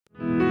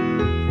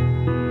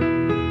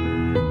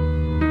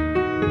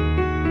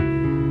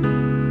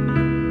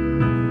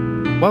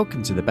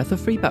Welcome to the Bethel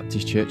Free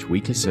Baptist Church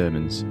weekly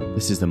sermons.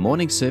 This is the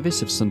morning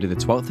service of Sunday the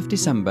 12th of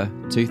December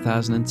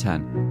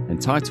 2010,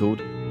 entitled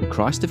The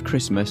Christ of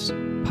Christmas,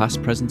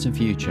 Past, Present and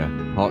Future,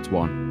 Part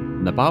 1.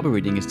 And the Bible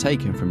reading is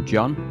taken from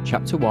John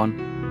chapter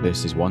 1,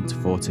 verses 1 to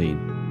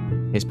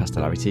 14. Here's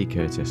Pastor Larry T.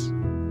 Curtis.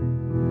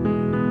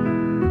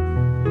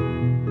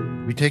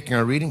 We'll be taking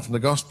our reading from the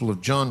Gospel of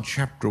John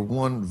chapter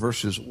 1,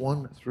 verses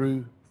 1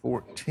 through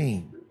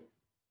 14.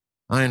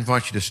 I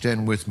invite you to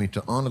stand with me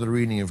to honor the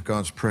reading of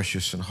God's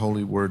precious and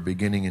holy word,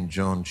 beginning in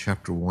John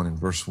chapter 1 and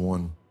verse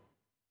 1.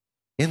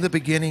 In the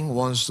beginning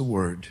was the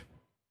Word,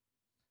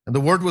 and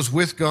the Word was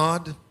with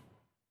God,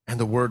 and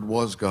the Word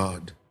was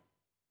God.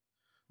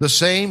 The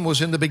same was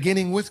in the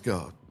beginning with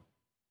God.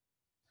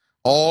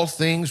 All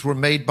things were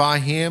made by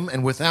him,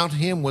 and without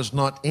him was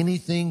not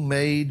anything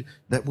made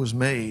that was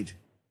made.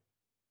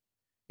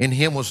 In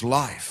him was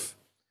life,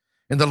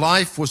 and the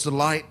life was the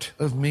light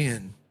of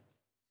men.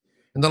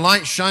 And the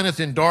light shineth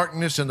in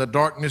darkness, and the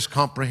darkness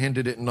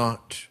comprehended it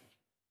not.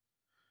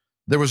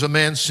 There was a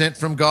man sent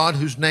from God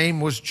whose name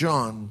was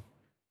John.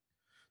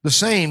 The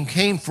same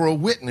came for a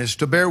witness,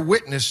 to bear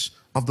witness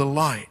of the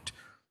light,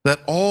 that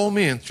all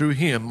men through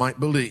him might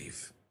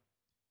believe.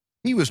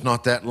 He was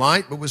not that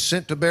light, but was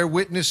sent to bear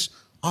witness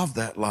of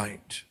that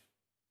light.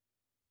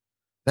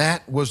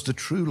 That was the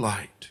true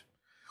light,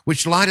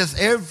 which lighteth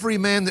every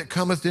man that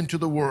cometh into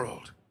the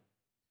world.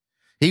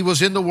 He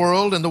was in the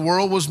world, and the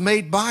world was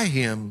made by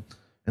him,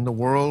 and the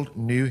world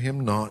knew him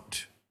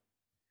not.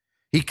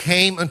 He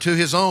came unto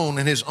his own,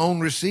 and his own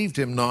received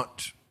him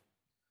not.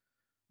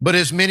 But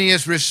as many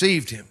as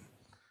received him,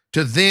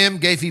 to them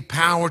gave he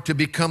power to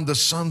become the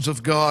sons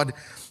of God,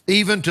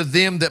 even to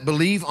them that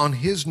believe on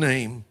his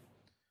name,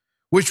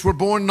 which were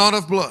born not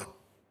of blood,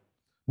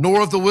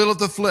 nor of the will of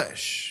the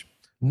flesh,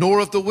 nor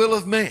of the will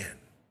of man,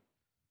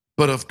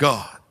 but of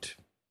God.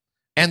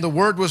 And the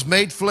Word was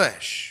made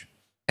flesh,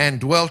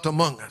 and dwelt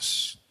among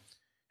us.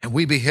 And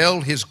we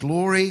beheld his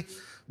glory.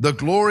 The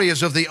glory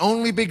is of the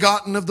only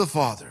begotten of the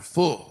Father,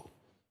 full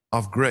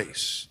of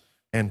grace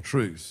and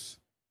truth.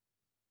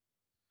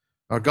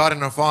 Our God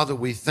and our Father,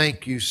 we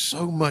thank you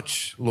so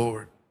much,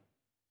 Lord.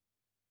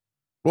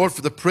 Lord,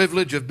 for the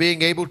privilege of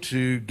being able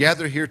to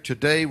gather here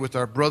today with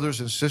our brothers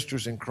and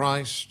sisters in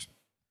Christ.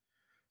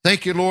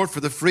 Thank you, Lord,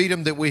 for the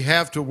freedom that we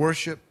have to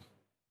worship.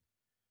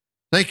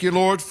 Thank you,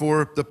 Lord,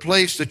 for the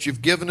place that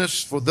you've given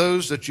us, for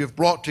those that you've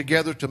brought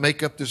together to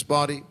make up this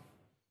body.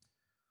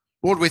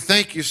 Lord, we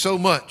thank you so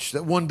much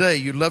that one day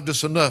you loved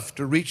us enough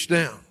to reach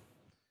down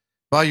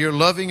by your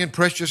loving and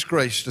precious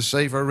grace to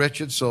save our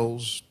wretched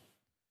souls.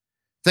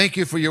 Thank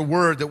you for your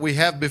word that we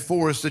have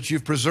before us, that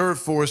you've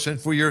preserved for us,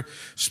 and for your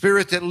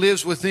Spirit that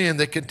lives within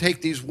that can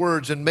take these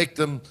words and make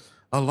them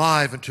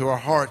alive into our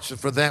hearts. And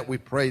for that we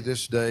pray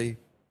this day.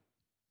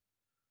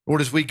 Lord,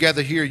 as we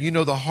gather here, you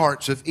know the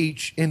hearts of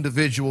each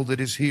individual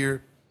that is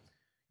here.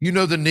 You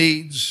know the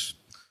needs.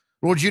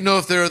 Lord, you know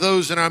if there are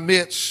those in our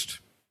midst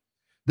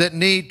that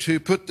need to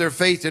put their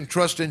faith and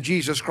trust in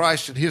Jesus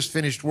Christ and his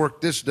finished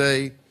work this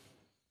day,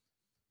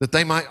 that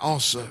they might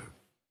also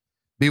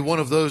be one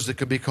of those that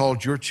could be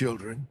called your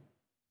children.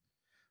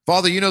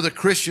 Father, you know the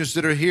Christians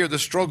that are here, the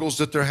struggles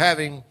that they're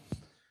having.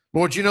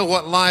 Lord, you know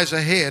what lies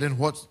ahead and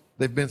what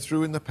they've been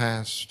through in the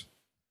past.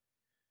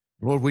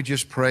 Lord, we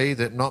just pray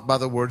that not by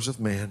the words of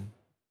man,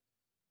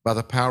 by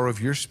the power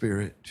of your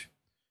Spirit,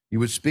 you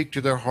would speak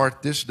to their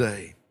heart this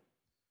day,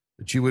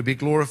 that you would be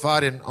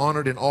glorified and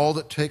honored in all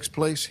that takes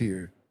place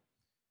here.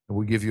 And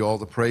we give you all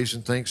the praise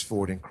and thanks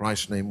for it. In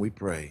Christ's name we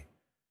pray.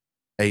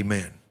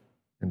 Amen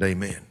and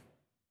amen.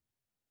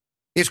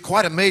 It's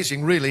quite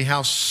amazing, really,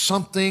 how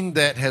something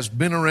that has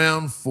been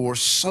around for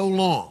so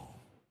long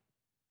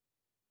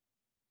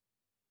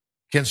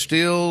can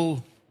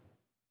still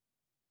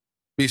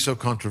be so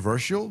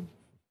controversial,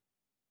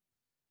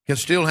 can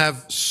still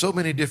have so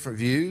many different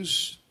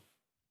views.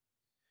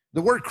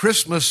 The word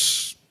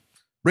Christmas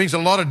brings a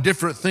lot of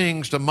different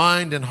things to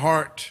mind and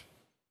heart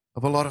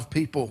of a lot of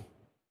people.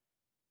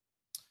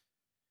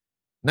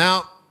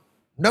 Now,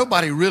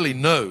 nobody really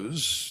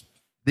knows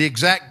the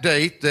exact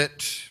date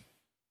that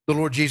the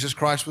Lord Jesus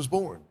Christ was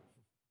born.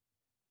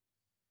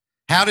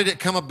 How did it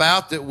come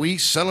about that we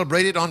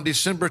celebrated on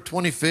December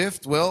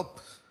 25th? Well,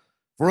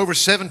 for over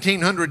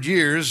 1,700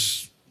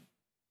 years,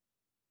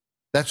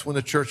 that's when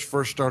the church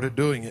first started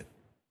doing it.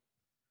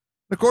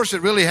 Of course,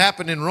 it really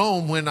happened in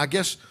Rome when, I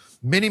guess,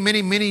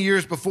 many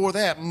years before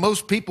that,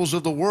 most peoples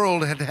of the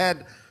world had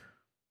had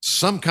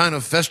some kind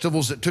of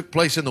festivals that took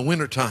place in the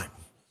wintertime.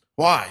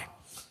 Why?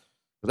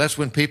 Well, that's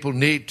when people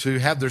need to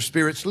have their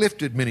spirits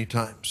lifted many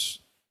times.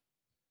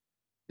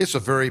 It's a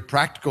very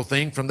practical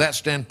thing from that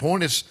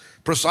standpoint. It's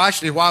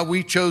precisely why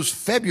we chose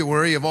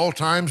February of all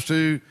times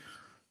to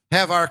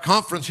have our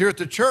conference here at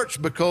the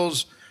church,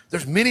 because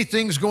there's many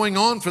things going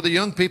on for the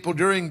young people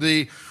during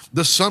the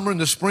summer and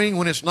the spring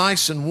when it's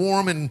nice and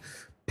warm and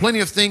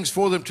plenty of things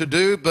for them to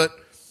do, but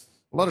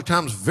a lot of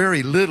times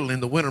very little in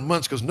the winter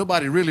months because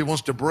nobody really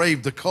wants to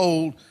brave the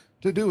cold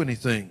to do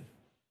anything.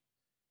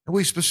 And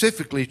we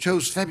specifically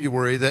chose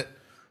February that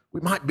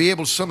we might be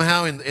able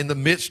somehow in the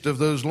midst of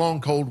those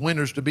long, cold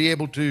winters to be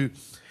able to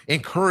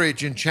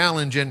encourage and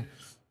challenge and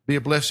be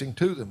a blessing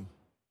to them.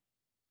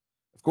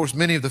 Of course,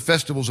 many of the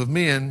festivals of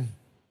men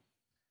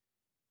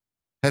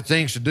had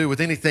things to do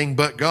with anything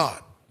but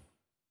God.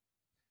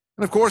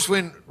 And of course,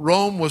 when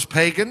Rome was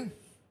pagan,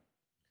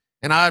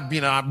 and I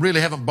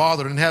really haven't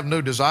bothered and have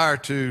no desire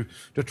to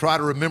try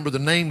to remember the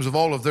names of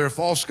all of their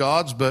false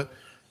gods, but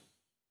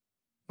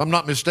if I'm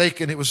not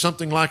mistaken, it was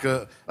something like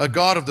a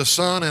god of the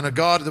sun and a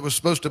god that was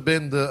supposed to have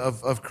been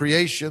of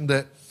creation,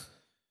 that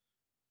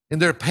in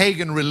their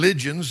pagan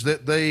religions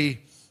that they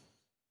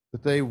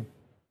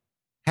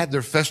had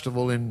their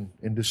festival in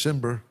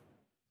December.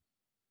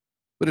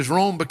 But as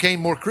Rome became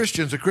more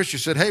Christians, the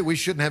Christians said, hey, we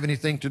shouldn't have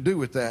anything to do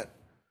with that.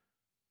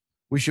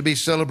 We should be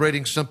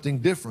celebrating something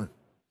different.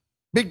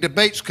 Big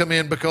debates come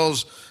in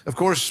because, of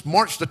course,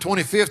 March the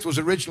 25th was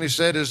originally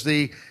set as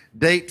the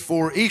date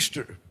for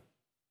Easter.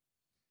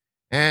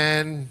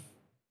 And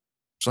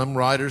some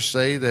writers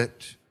say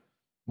that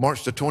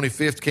March the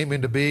 25th came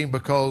into being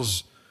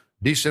because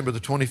December the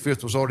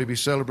 25th was already be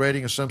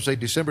celebrating, and some say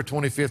December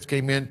 25th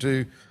came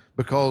into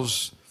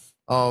because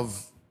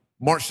of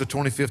March the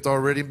 25th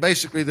already.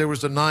 Basically, there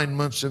was the 9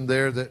 months in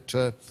there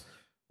that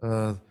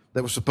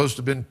was supposed to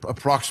have been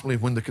approximately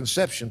when the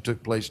conception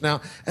took place. Now,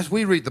 as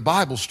we read the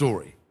Bible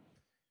story,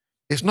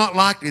 it's not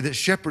likely that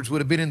shepherds would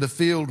have been in the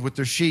field with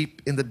their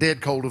sheep in the dead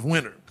cold of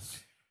winter.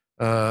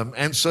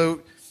 And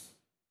so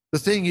the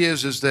thing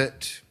is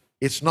that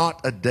it's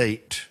not a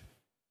date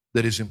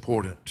that is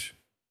important.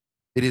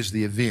 It is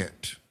the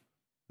event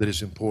that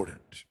is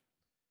important.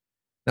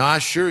 Now, I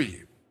assure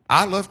you,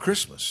 I love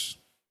Christmas.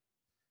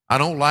 I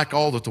don't like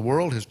all that the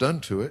world has done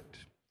to it.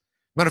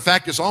 Matter of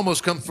fact, it's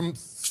almost come from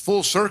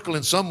full circle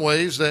in some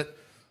ways that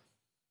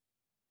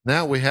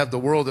now we have the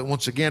world that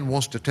once again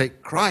wants to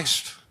take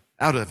Christ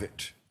out of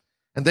it.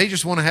 And they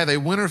just want to have a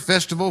winter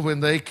festival when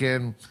they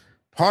can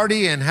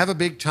party and have a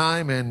big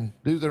time and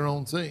do their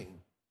own thing.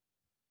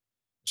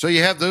 So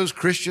you have those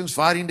Christians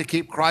fighting to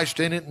keep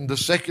Christ in it, and the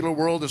secular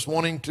world is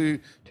wanting to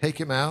take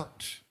him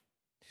out.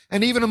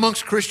 And even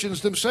amongst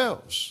Christians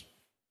themselves,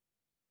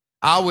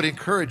 I would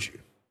encourage you,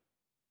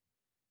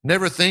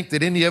 never think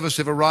that any of us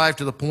have arrived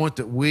to the point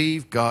that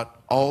we've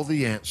got all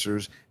the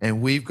answers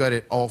and we've got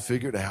it all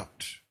figured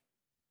out.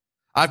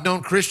 I've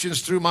known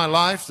Christians through my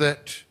life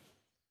that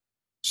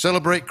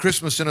celebrate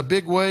Christmas in a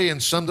big way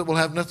and some that will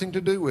have nothing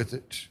to do with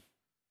it.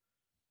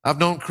 I've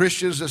known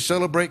Christians that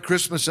celebrate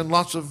Christmas in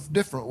lots of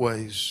different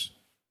ways.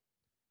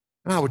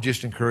 And I would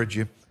just encourage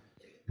you,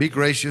 be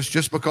gracious.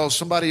 Just because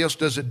somebody else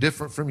does it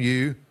different from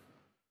you,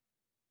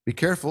 be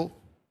careful.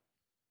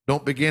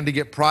 Don't begin to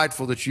get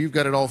prideful that you've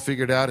got it all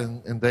figured out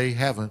and they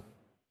haven't.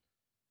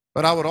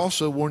 But I would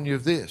also warn you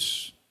of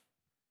this.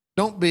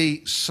 Don't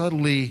be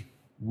subtly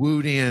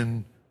wooed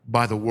in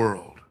by the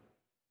world.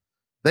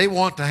 They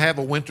want to have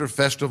a winter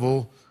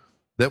festival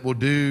that will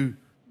do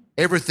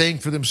everything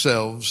for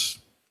themselves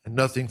and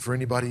nothing for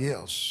anybody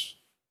else.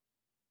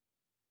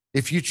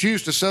 If you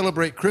choose to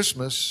celebrate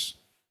Christmas,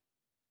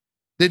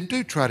 then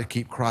do try to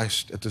keep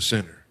Christ at the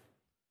center.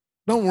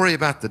 Don't worry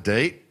about the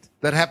date.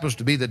 That happens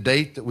to be the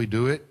date that we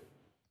do it.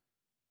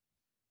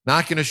 Now,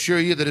 I can assure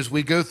you that as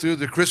we go through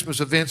the Christmas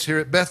events here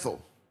at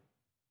Bethel,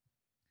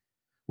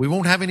 we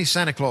won't have any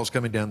Santa Claus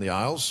coming down the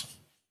aisles.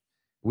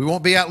 We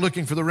won't be out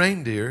looking for the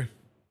reindeer,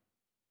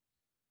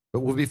 but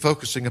we'll be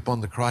focusing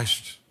upon the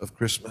Christ of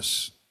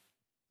Christmas.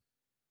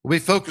 We'll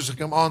be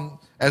focusing on,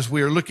 as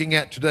we are looking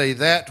at today,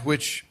 that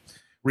which,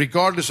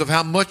 regardless of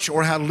how much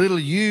or how little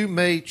you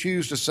may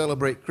choose to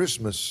celebrate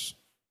Christmas,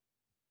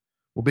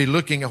 we'll be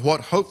looking at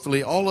what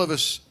hopefully all of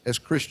us as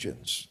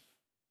Christians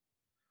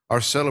are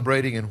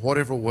celebrating in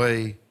whatever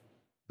way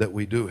that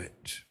we do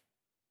it.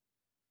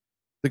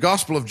 The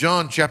Gospel of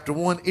John, chapter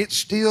 1, it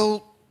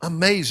still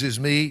amazes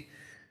me.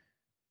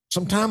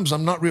 Sometimes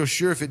I'm not real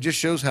sure if it just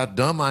shows how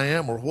dumb I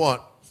am or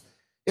what.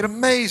 It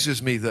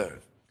amazes me, though.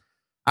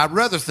 I'd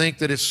rather think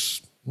that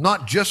it's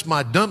not just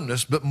my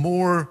dumbness, but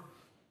more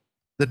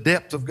the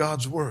depth of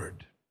God's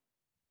Word.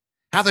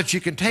 How that you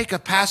can take a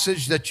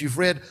passage that you've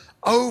read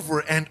over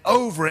and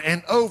over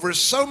and over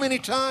so many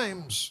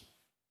times,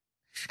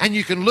 and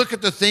you can look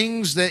at the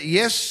things that,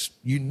 yes,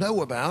 you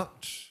know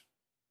about,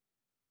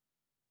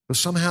 but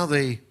somehow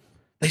they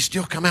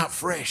still come out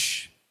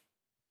fresh.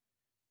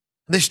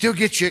 They still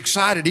get you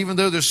excited, even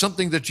though there's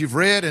something that you've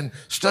read and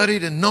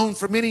studied and known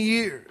for many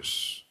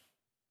years.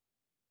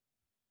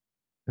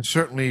 And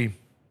certainly,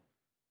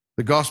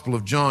 the Gospel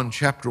of John,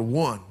 chapter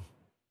 1,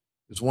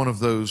 is one of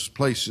those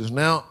places.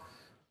 Now,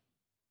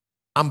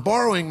 I'm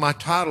borrowing my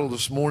title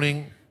this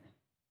morning.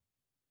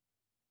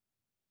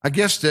 I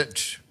guess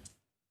that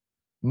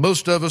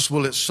most of us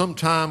will at some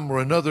time or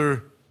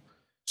another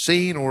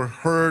seen or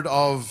heard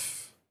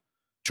of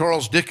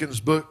Charles Dickens'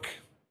 book.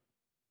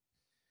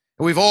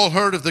 We've all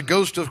heard of the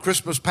ghost of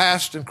Christmas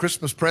past and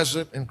Christmas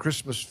present and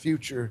Christmas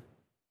future.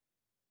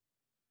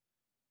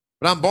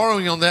 But I'm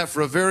borrowing on that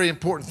for a very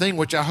important thing,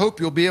 which I hope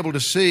you'll be able to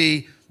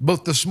see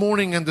both this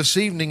morning and this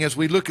evening as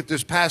we look at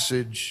this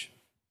passage.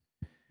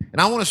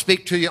 And I want to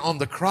speak to you on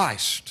the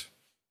Christ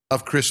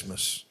of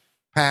Christmas,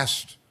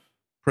 past,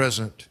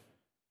 present,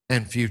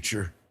 and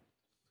future.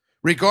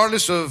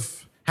 Regardless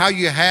of how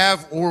you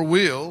have or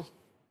will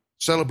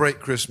celebrate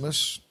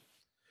Christmas,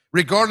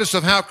 regardless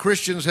of how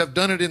Christians have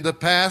done it in the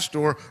past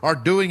or are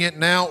doing it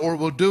now or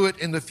will do it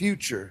in the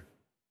future,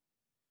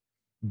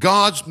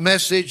 God's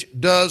message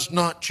does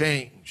not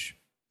change.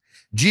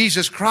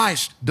 Jesus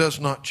Christ does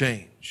not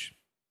change.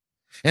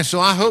 And so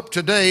I hope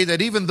today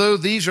that even though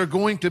these are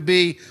going to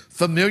be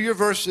familiar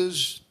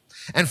verses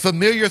and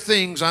familiar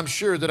things, I'm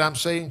sure that I'm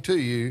saying to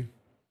you,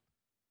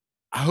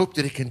 I hope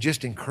that it can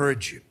just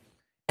encourage you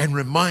and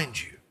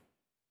remind you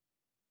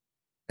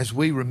as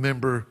we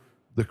remember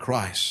the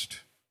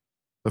Christ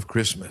of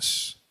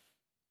Christmas.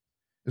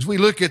 As we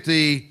look at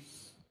the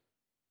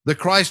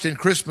Christ in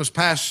Christmas,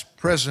 past,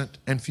 present,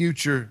 and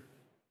future,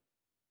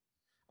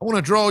 I want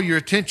to draw your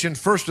attention,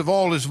 first of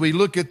all, as we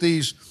look at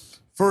these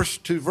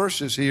first two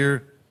verses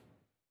here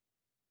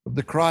of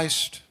the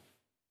Christ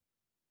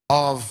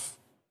of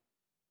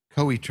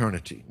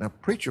co-eternity. Now,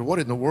 preacher, what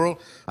in the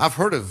world? I've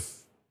heard of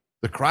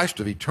the Christ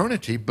of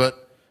eternity,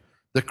 but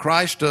the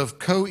Christ of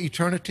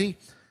co-eternity?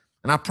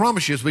 And I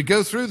promise you, as we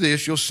go through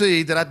this, you'll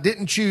see that I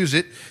didn't choose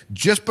it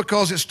just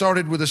because it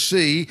started with a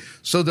C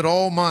so that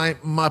all my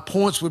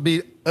points would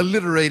be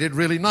alliterated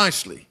really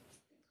nicely.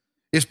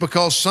 It's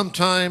because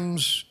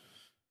sometimes,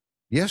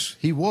 yes,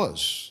 he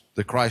was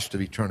the Christ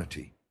of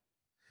eternity,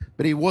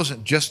 but he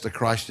wasn't just the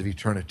Christ of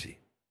eternity.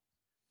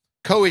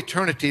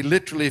 Co-eternity,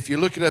 literally, if you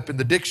look it up in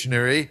the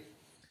dictionary,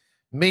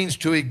 means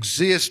to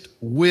exist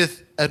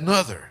with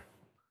another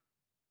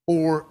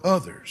or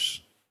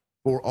others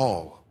for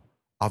all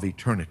of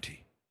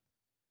eternity.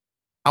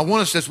 I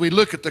want us, as we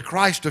look at the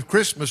Christ of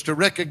Christmas, to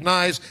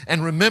recognize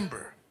and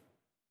remember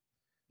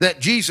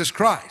that Jesus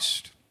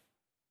Christ,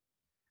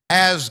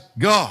 as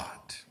God,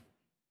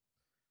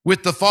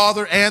 with the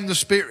Father and the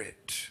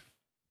Spirit,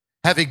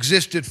 have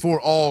existed for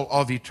all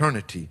of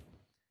eternity.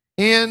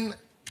 In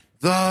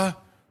the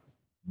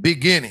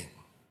beginning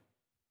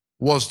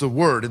was the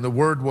Word, and the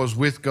Word was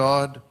with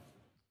God,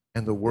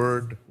 and the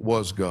Word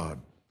was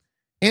God.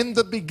 In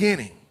the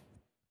beginning.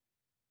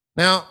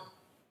 Now,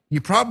 you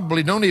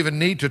probably don't even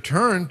need to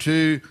turn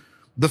to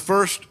the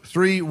first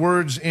three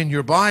words in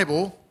your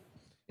Bible.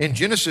 In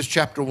Genesis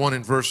chapter 1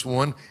 and verse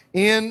 1,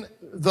 in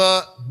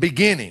the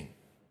beginning,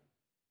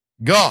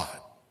 God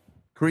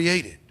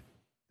created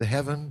the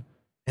heaven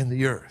and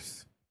the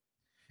earth.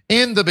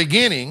 In the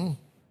beginning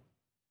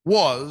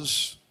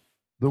was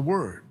the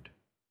Word.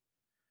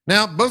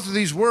 Now, both of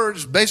these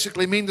words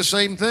basically mean the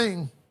same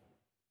thing.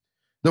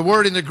 The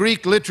word in the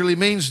Greek literally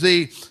means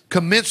the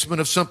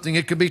commencement of something.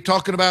 It could be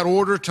talking about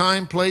order,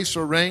 time, place,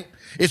 or rank.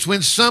 It's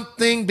when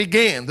something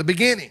began, the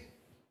beginning.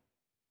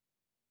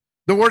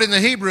 The word in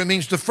the Hebrew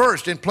means the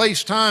first, in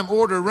place, time,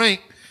 order,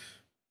 rank.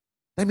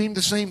 They mean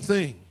the same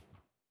thing.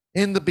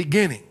 In the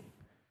beginning.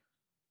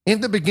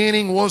 In the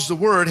beginning was the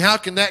Word. How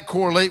can that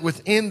correlate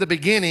with in the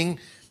beginning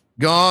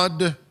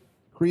God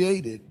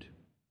created?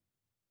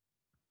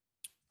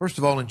 First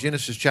of all, in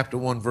Genesis chapter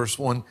 1, verse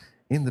 1,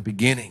 in the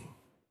beginning.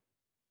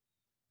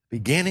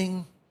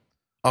 Beginning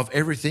of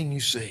everything you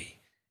see.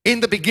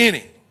 In the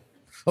beginning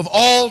of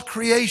all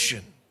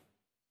creation.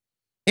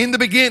 In the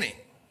beginning,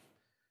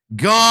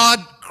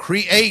 God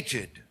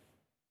created.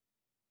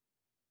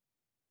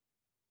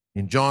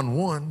 In John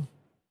 1,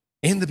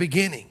 in the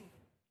beginning.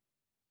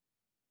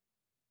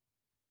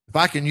 If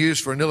I can use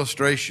for an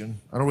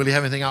illustration, I don't really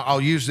have anything, I'll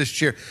use this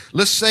chair.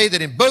 Let's say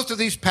that in both of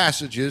these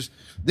passages,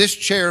 this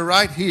chair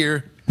right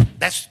here,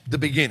 that's the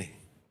beginning.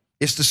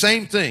 It's the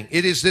same thing.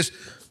 It is this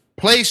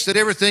place that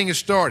everything is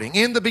starting.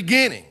 In the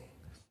beginning,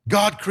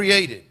 God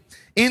created.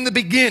 In the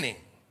beginning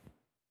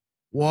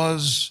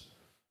was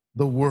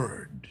the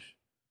Word.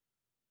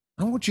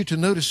 I want you to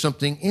notice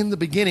something. In the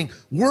beginning,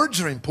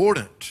 words are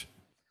important.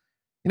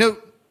 You know,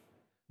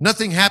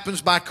 nothing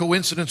happens by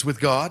coincidence with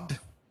God.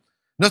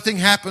 Nothing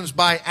happens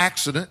by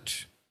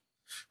accident.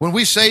 When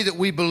we say that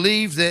we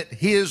believe that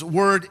His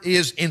Word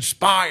is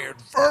inspired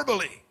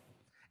verbally,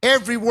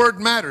 every word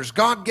matters.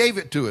 God gave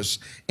it to us.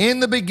 In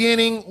the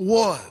beginning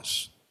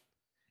was.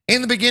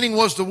 In the beginning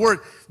was the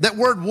Word. That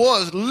word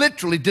was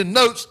literally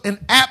denotes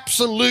an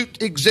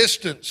absolute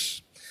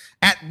existence.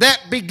 At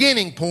that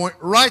beginning point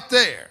right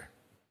there,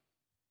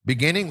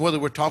 beginning whether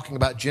we're talking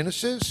about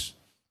Genesis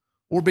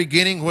or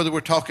beginning whether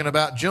we're talking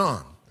about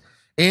John,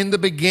 in the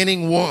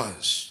beginning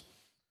was.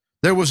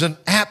 There was an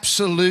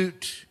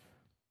absolute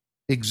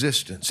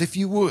existence, if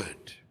you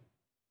would.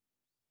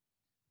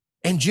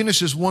 In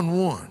Genesis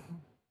 1:1,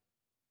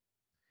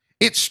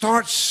 it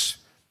starts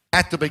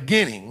at the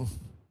beginning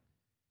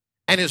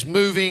and is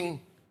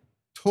moving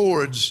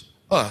towards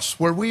us,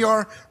 where we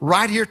are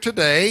right here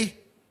today,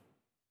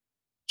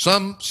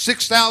 some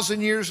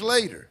 6,000 years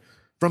later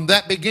from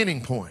that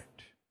beginning point.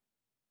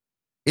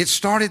 It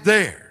started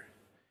there,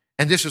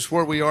 and this is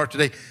where we are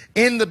today.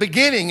 In the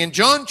beginning, in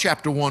John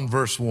chapter 1,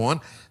 verse 1,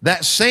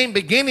 that same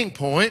beginning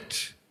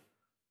point,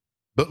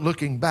 but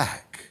looking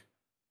back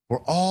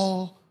for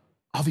all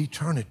of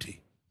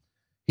eternity.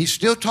 He's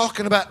still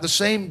talking about the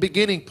same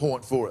beginning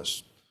point for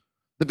us.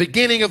 the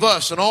beginning of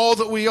us and all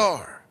that we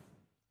are.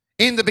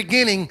 In the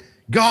beginning,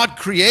 God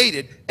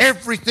created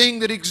everything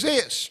that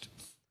exists.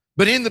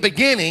 But in the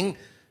beginning,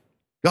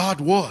 God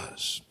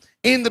was.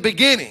 In the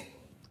beginning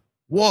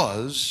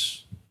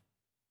was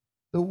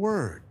the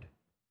Word,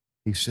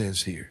 he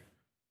says here.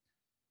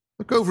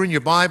 Look over in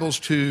your Bibles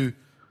to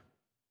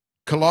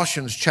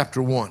Colossians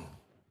chapter 1.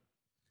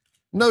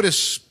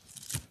 Notice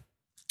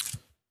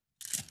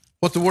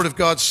what the Word of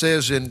God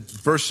says in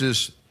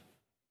verses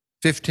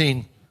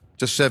 15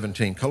 to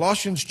 17.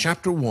 Colossians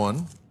chapter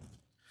 1,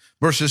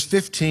 verses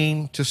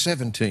 15 to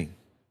 17.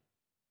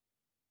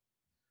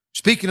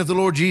 Speaking of the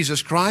Lord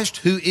Jesus Christ,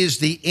 who is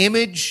the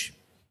image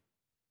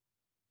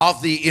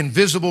of the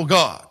invisible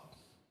God,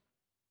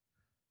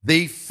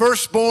 the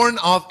firstborn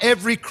of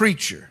every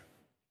creature.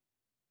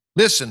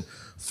 Listen,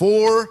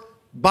 for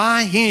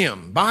by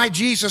him, by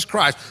Jesus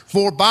Christ,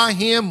 for by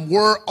him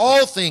were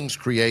all things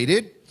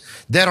created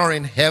that are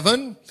in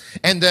heaven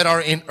and that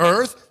are in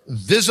earth,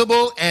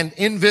 visible and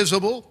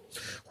invisible,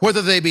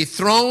 whether they be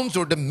thrones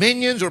or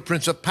dominions or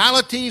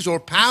principalities or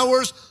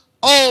powers.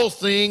 All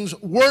things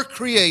were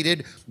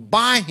created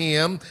by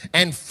him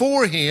and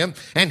for him,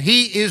 and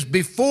he is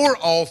before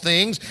all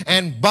things,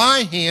 and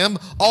by him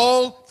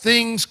all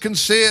things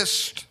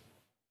consist.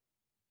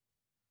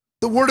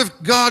 The Word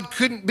of God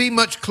couldn't be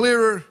much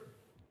clearer.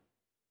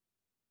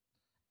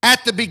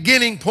 At the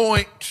beginning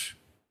point,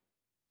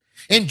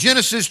 in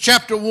Genesis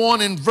chapter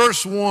 1 and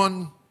verse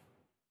 1,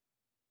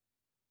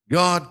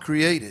 God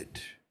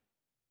created.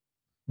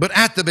 But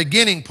at the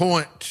beginning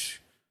point,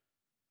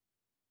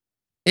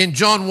 in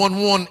John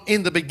 1:1,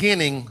 in the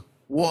beginning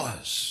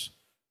was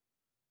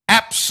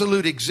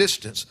absolute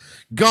existence.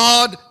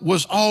 God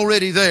was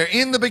already there.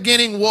 In the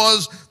beginning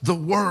was the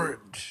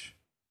Word,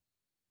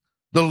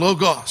 the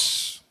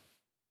Logos.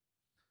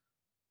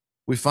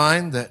 We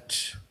find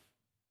that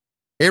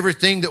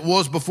everything that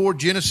was before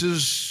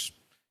Genesis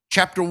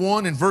chapter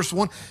 1 and verse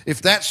 1,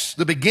 if that's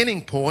the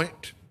beginning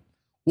point,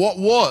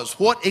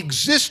 what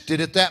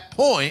existed at that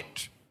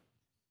point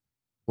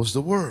was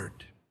the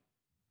Word.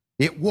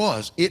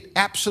 It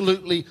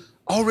absolutely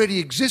already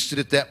existed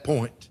at that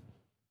point.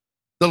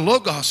 The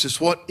Logos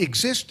is what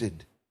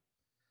existed.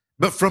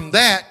 But from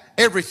that,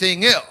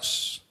 everything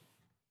else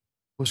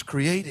was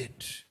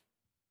created.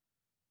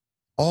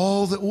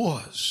 All that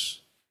was.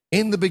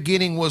 In the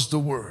beginning was the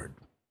Word.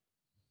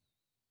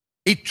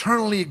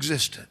 Eternally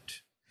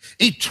existent.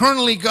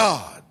 Eternally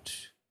God.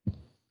 If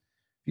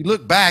you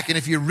look back and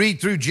if you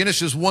read through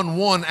Genesis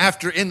 1:1,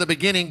 after in the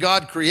beginning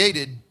God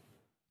created,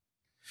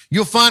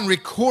 you'll find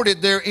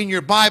recorded there in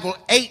your Bible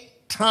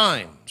 8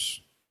 times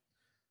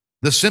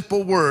the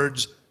simple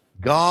words,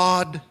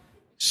 God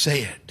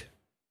said.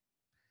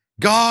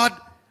 God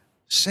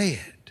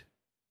said.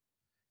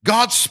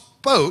 God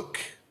spoke,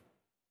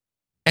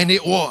 and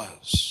it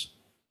was.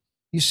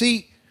 You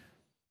see,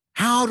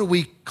 how do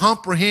we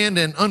comprehend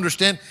and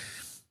understand?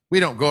 We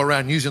don't go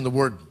around using the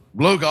word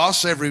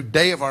logos every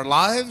day of our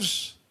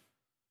lives.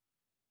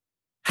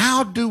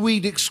 How do we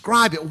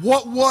describe it?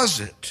 What was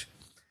it?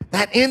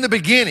 That in the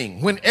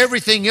beginning, when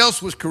everything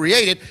else was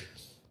created,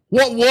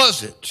 what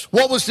was it?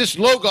 What was this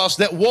Logos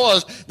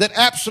that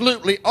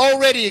absolutely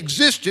already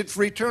existed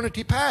for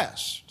eternity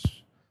past?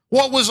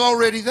 What was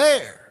already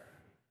there?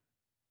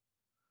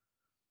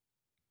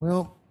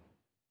 Well,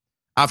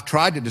 I've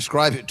tried to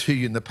describe it to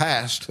you in the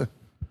past.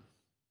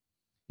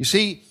 You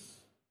see,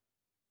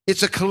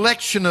 it's a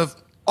collection of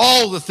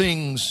all the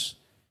things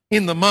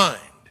in the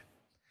mind,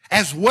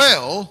 as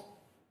well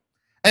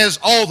as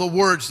all the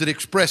words that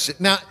express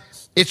it. Now,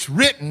 it's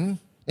written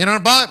in our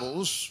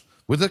Bibles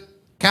with a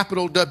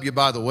capital W,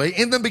 by the way.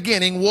 In the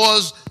beginning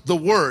was the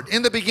Word.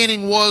 In the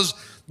beginning was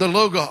the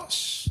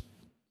Logos.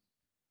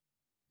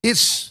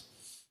 It's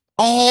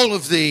all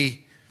of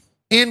the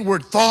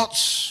inward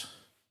thoughts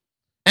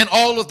and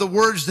all of the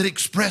words that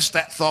express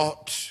that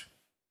thought.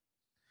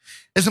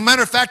 As a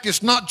matter of fact,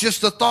 it's not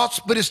just the thoughts,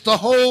 but it's the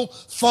whole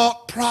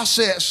thought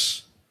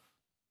process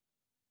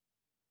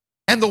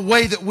and the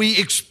way that we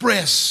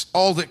express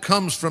all that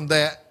comes from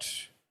that.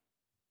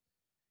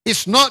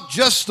 It's not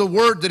just the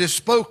word that is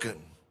spoken,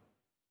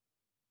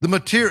 the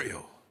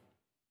material,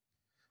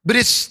 but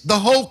it's the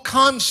whole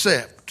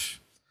concept,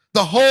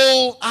 the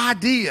whole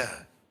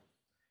idea,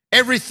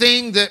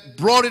 everything that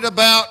brought it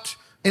about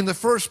in the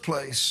first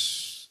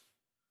place.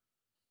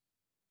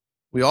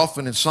 We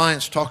often in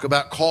science talk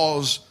about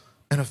cause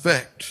and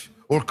effect,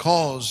 or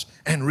cause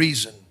and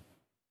reason.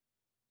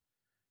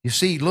 You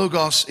see,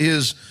 Logos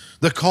is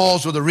the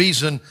cause or the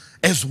reason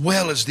as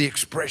well as the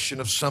expression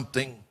of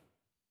something.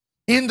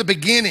 In the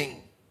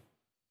beginning,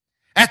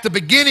 at the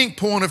beginning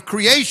point of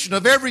creation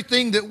of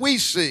everything that we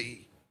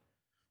see,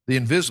 the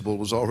invisible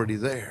was already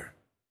there.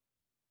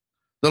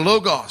 The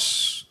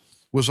Logos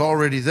was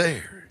already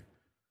there.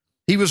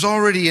 He was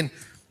already in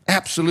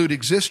absolute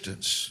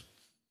existence.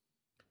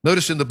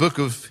 Notice in the book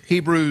of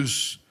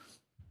Hebrews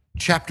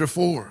chapter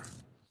 4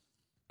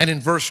 and in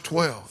verse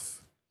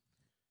 12.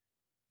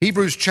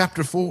 Hebrews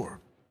chapter 4,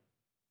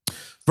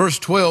 verse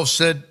 12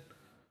 said,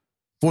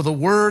 "For the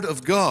word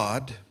of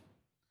God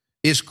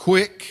is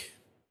quick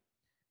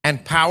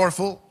and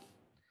powerful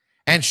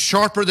and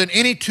sharper than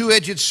any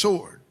two-edged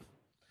sword,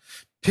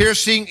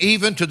 piercing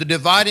even to the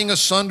dividing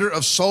asunder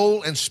of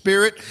soul and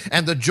spirit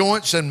and the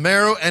joints and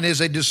marrow, and is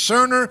a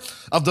discerner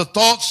of the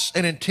thoughts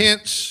and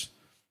intents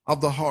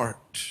of the heart.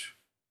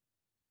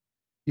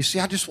 You see,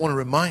 I just want to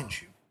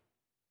remind you,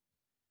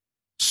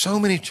 so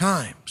many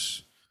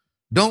times,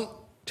 don't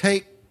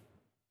take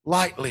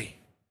lightly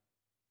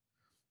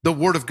the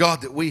Word of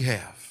God that we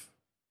have.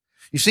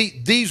 You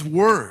see, these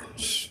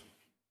words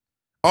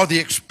are the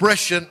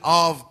expression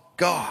of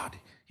God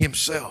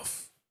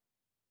Himself.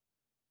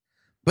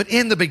 But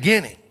in the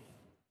beginning,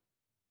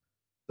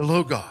 the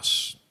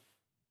Logos,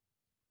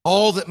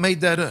 all that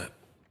made that up,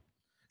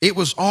 it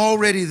was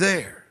already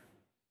there.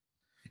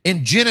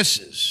 In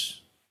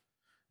Genesis,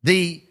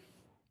 the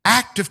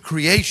act of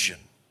creation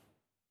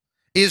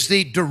is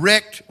the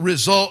direct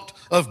result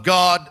of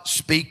God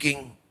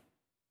speaking.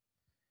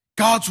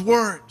 God's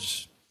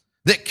words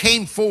that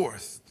came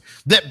forth,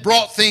 that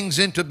brought things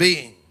into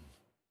being.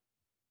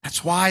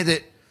 That's why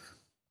that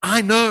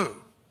I know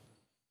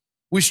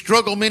we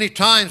struggle many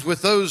times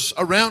with those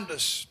around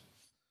us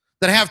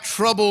that have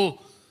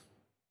trouble,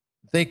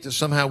 think that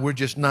somehow we're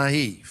just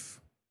naive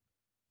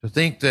to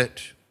think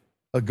that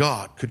a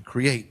God could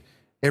create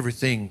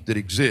everything that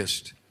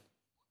exists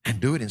and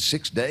do it in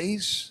 6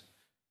 days.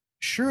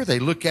 Sure, they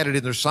look at it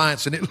in their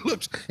science and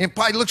it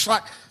probably looks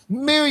like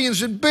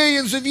millions and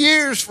billions of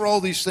years for all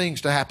these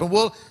things to happen.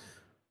 Well,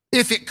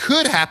 if it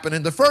could happen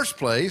in the first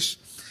place,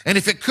 and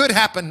if it could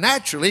happen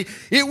naturally,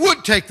 it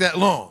would take that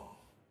long.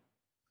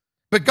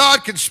 But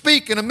God can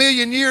speak, and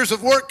 1,000,000 years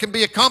of work can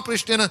be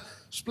accomplished in a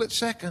split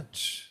second.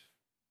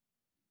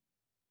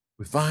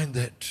 We find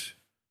that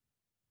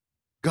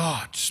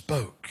God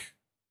spoke.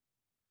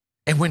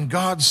 And when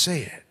God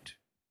said,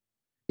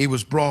 it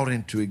was brought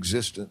into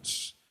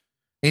existence.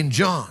 In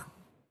John,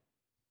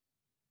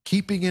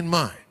 keeping in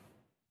mind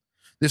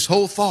this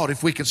whole thought,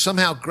 if we can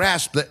somehow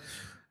grasp that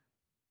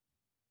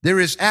there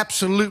is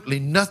absolutely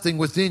nothing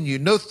within you,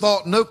 no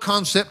thought, no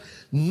concept,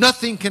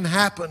 nothing can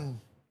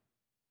happen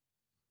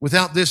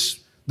without this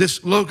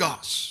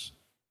Logos.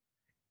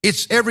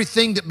 It's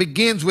everything that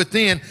begins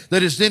within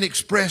that is then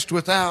expressed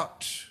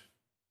without.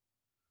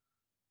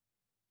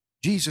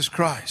 Jesus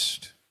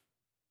Christ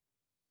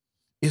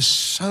is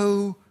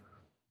so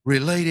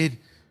related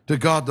to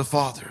God the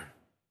Father.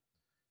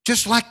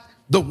 Just like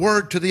the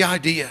Word to the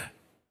idea.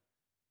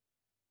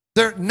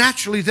 They're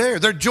naturally there.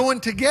 They're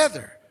joined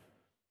together.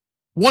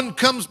 One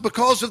comes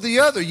because of the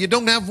other. You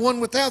don't have one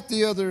without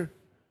the other.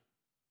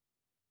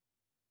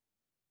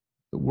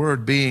 The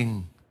Word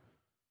being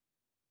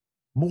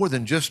more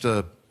than just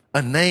a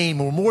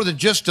name or more than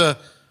just an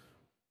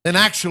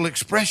actual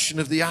expression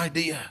of the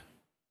idea.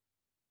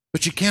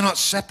 But you cannot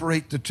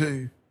separate the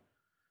two.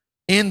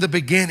 In the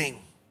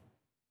beginning,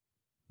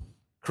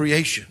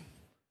 creation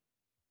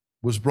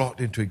was brought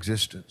into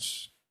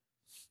existence.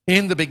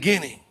 In the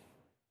beginning,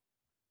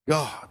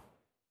 God,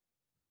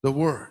 the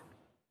Word,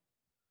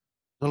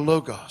 the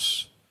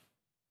Logos,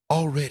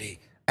 already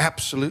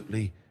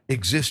absolutely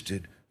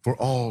existed for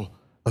all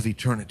of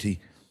eternity.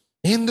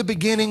 In the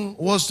beginning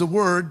was the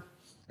Word,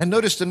 and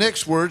notice the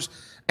next words,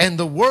 and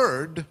the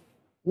Word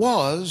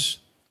was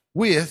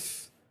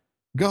with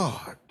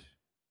God.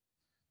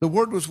 The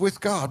Word was with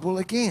God. Well,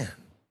 again,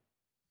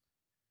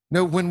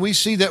 now when we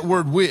see that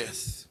word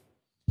with,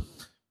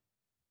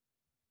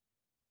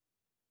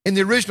 in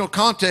the original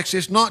context,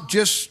 it's not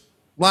just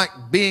like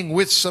being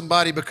with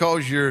somebody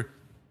because you're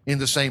in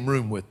the same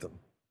room with them.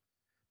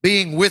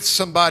 Being with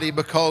somebody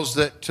because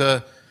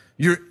that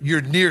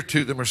you're near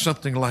to them or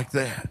something like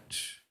that.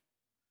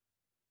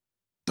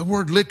 The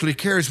word literally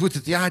carries with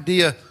it the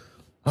idea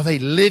of a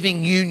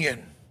living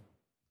union,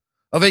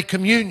 of a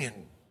communion.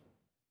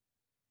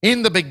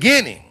 In the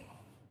beginning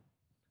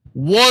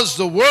was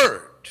the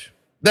Word,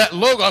 that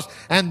Logos,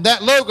 and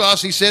that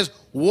Logos, he says,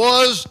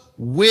 was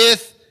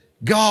with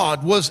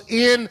God, was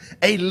in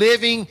a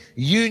living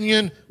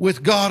union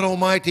with God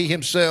Almighty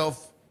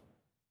Himself.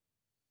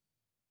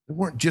 They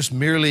weren't just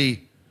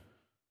merely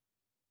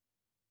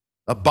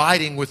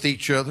abiding with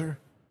each other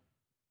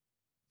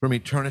from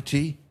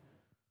eternity,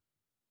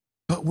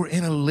 but we're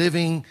in a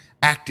living,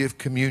 active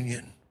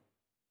communion.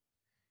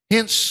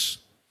 Hence,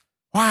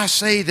 why I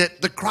say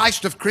that the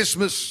Christ of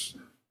Christmas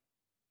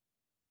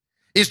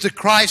is the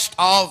Christ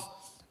of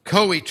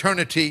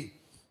co-eternity.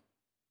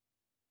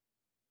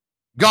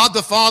 God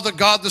the Father,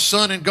 God the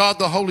Son, and God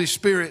the Holy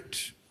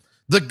Spirit,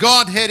 the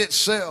Godhead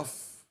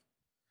itself,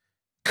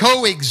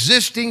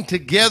 coexisting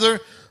together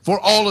for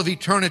all of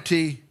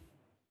eternity.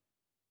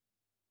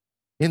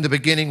 In the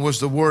beginning was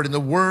the Word, and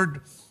the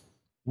Word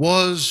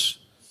was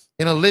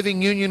in a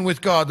living union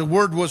with God. The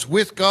Word was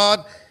with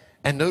God,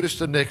 and notice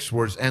the next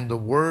words, and the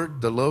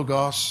Word, the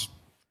Logos,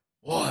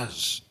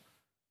 was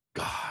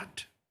God.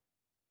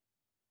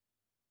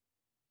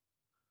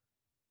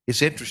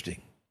 It's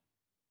interesting.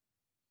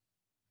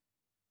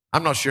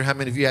 I'm not sure how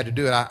many of you had to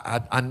do it.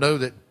 I know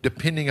that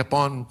depending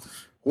upon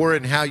where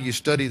and how you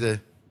study the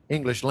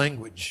English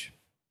language,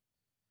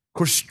 of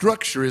course,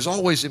 structure is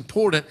always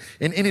important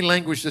in any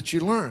language that you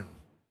learn.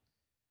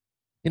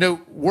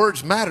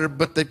 Words matter,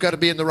 but they've got to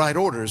be in the right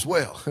order as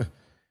well.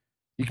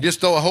 You can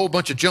just throw a whole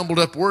bunch of jumbled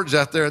up words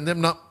out there and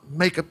them not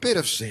make a bit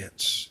of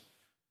sense.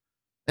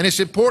 And it's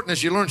important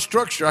as you learn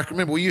structure. I can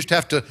remember we used to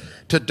have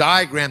to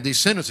diagram these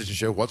sentences and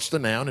show what's the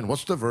noun and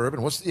what's the verb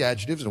and what's the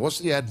adjectives and what's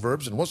the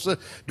adverbs and what's the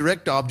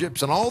direct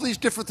objects and all these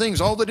different things,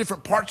 all the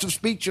different parts of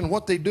speech and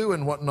what they do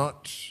and what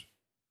not.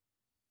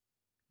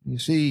 You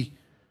see,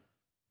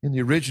 in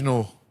the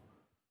original,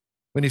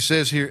 when he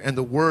says here, and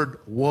the Word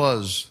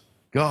was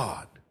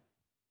God,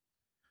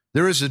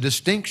 there is a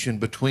distinction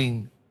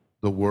between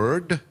the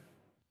Word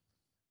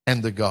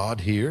and the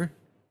God here,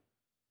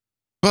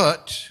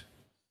 but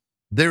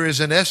there is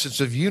an essence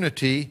of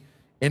unity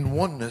and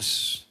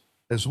oneness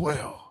as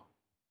well.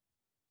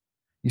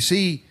 You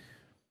see,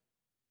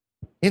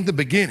 in the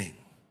beginning,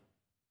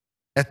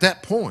 at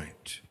that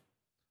point,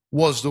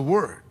 was the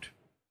Word.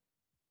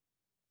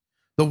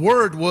 The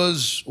Word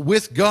was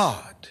with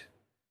God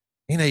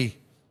in a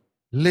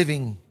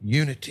living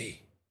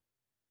unity.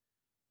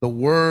 The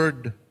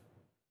Word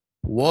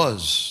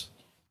was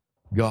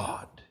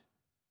God.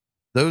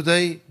 Though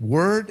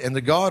Word and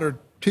the God are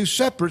two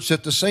separates,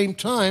 at the same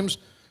times,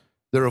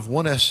 they're of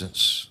one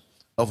essence,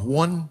 of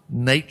one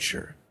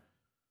nature.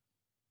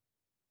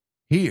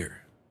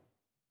 Here,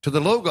 to the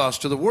Logos,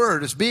 to the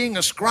Word, is being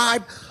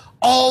ascribed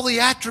all the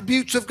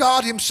attributes of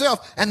God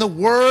Himself. And the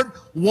Word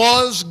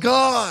was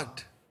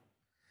God.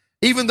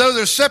 Even though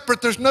they're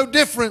separate, there's no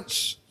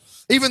difference.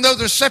 Even though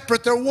they're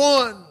separate, they're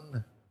one.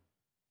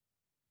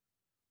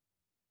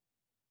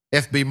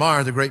 F.B.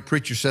 Meyer, the great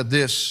preacher, said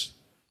this.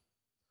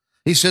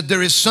 He said,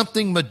 there is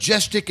something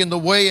majestic in the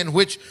way in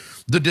which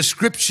the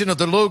description of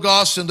the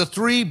Logos and the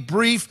three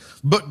brief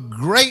but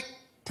great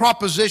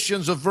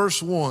propositions of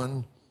verse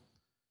 1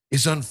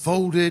 is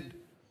unfolded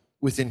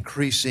with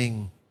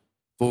increasing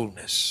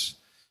fullness.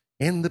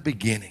 In the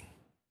beginning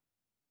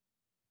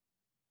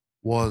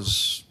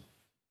was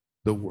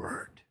the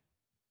Word.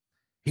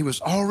 He was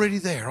already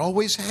there,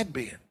 always had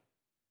been.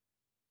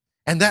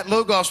 And that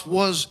Logos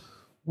was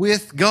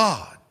with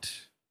God.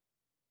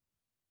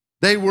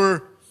 They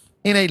were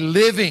in a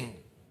living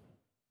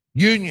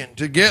union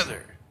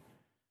together.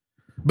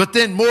 But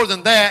then more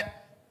than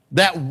that,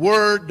 that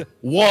Word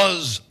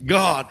was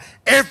God.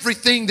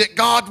 Everything that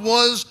God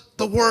was,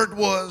 the Word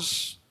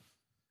was.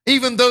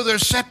 Even though they're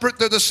separate,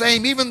 they're the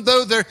same. Even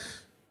though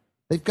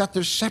they've got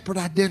their separate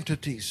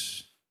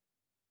identities,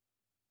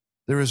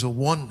 there is a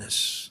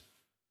oneness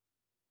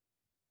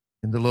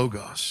in the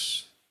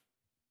Logos.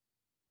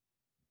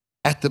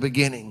 At the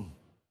beginning,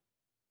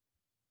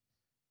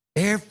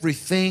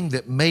 everything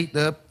that made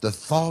up the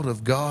thought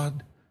of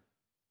God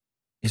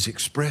is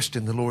expressed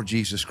in the Lord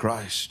Jesus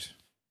Christ.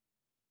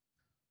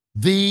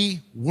 The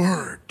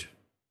Word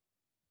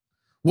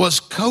was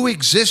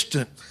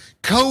coexistent,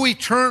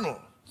 co-eternal,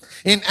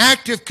 in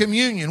active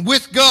communion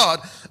with God,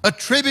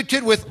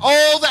 attributed with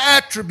all the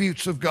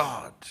attributes of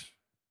God.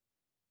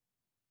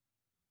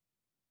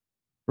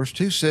 Verse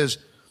 2 says,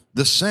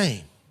 the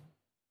same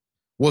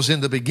was in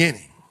the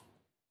beginning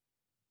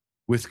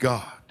with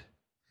God.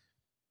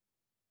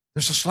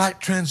 There's a slight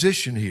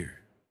transition here.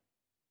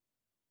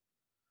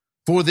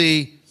 For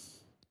the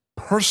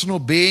personal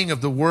being of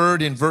the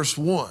Word in verse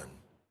 1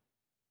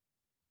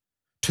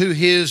 to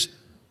His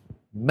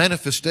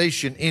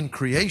manifestation in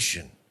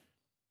creation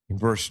in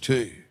verse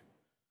 2.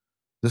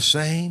 The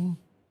same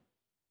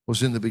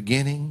was in the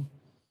beginning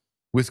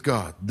with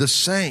God. The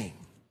same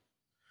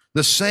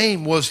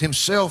was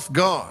Himself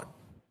God.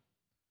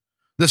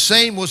 The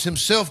same was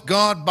Himself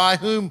God by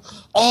whom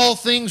all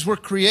things were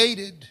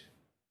created.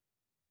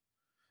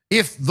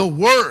 If the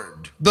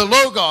Word, the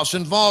Logos,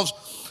 involves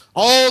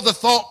all the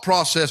thought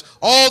process,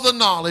 all the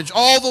knowledge,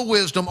 all the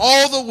wisdom,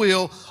 all the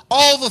will,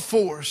 all the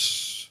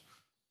force,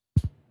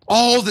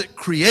 all that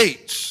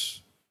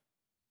creates,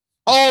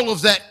 all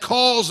of that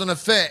cause and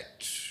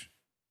effect,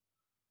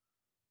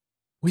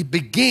 we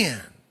begin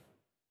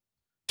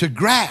to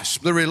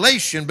grasp the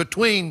relation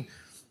between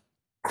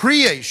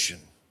creation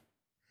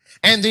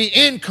and the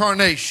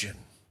incarnation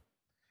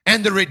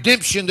and the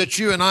redemption that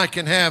you and I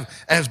can have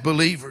as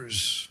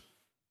believers.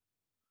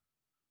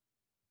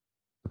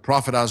 The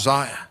prophet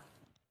Isaiah,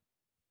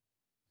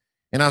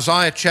 in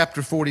Isaiah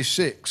chapter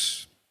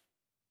 46,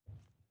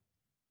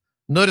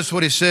 notice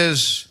what he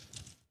says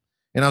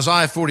in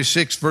Isaiah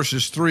 46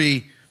 verses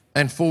 3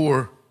 and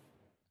 4.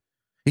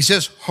 He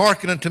says,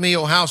 hearken unto me,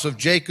 O house of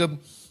Jacob,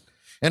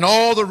 and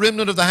all the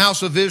remnant of the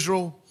house of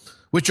Israel,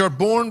 which are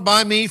born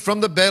by me from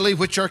the belly,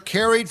 which are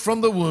carried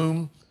from the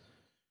womb,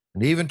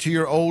 and even to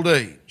your old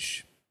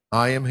age,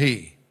 I am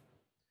He.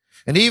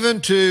 And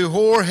even to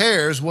hoar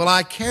hairs will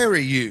I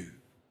carry you.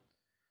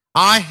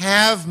 I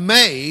have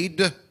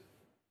made,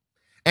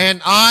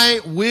 and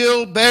I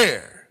will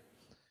bear.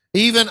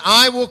 Even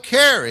I will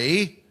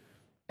carry,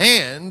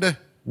 and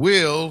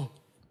will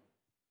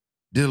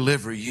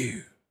deliver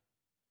you.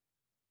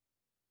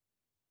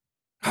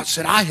 God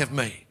said, I have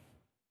made,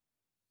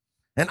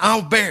 and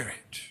I'll bear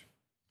it.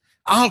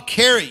 I'll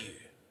carry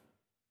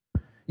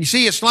you. You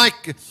see, it's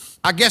like,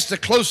 I guess the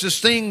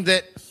closest thing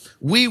that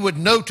we would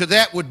know to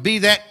that would be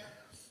that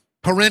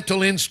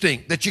parental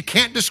instinct that you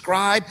can't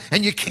describe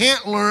and you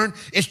can't learn.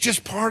 It's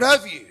just part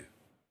of you.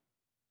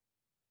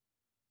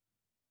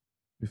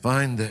 We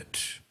find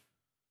that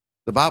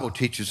the Bible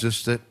teaches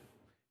us that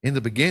in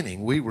the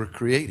beginning we were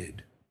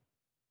created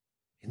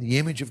in the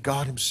image of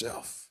God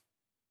Himself.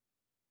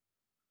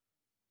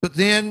 But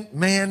then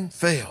man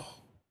fell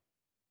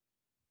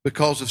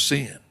because of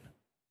sin.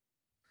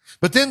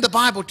 But then the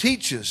Bible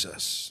teaches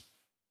us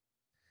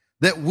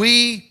that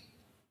we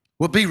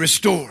will be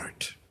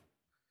restored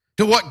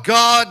to what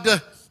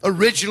God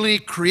originally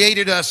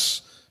created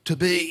us to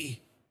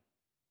be.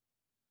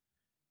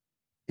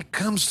 It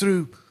comes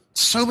through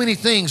so many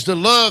things: the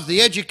love,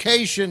 the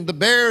education, the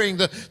bearing,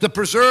 the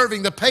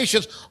preserving, the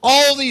patience,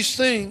 all these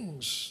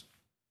things.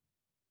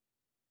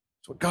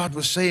 That's what God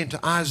was saying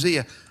to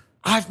Isaiah.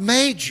 I've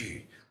made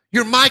you.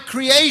 You're my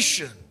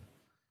creation.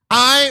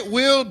 I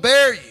will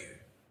bear you.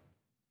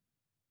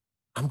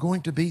 I'm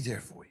going to be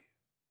there for you.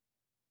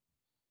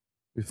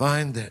 We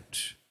find that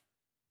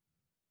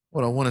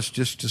what I want us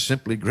just to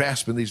simply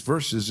grasp in these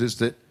verses is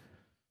that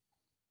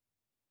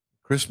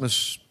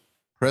Christmas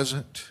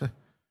present,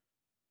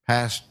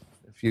 past,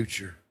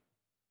 future,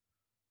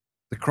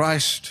 the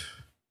Christ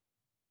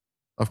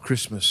of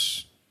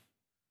Christmas,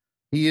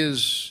 He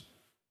is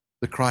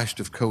the Christ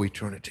of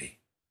co-eternity.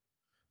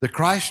 The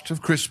Christ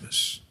of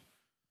Christmas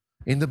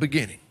in the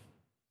beginning,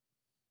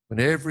 when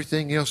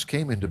everything else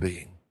came into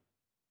being,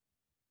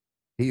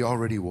 He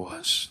already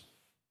was.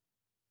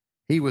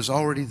 He was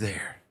already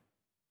there.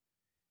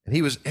 And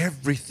He was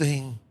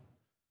everything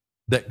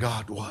that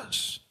God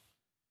was.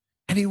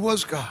 And He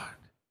was God.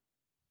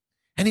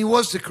 And He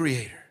was the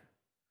Creator.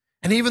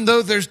 And even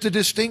though there's the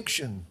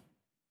distinction,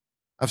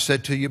 I've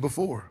said to you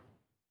before,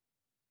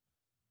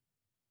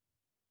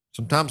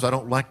 sometimes I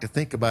don't like to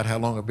think about how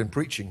long I've been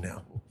preaching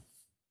now.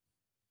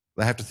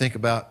 I have to think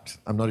about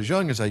I'm not as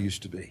young as I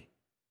used to be.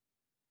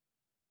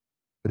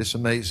 But it's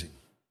amazing.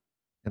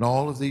 In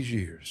all of these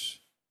years,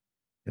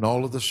 in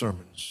all of the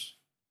sermons,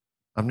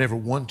 I've never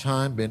one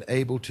time been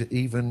able to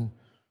even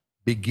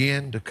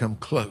begin to come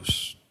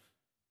close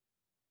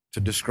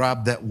to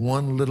describe that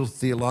one little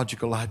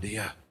theological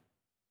idea,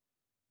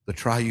 the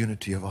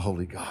triunity of a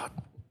holy God.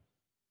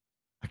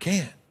 I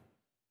can't.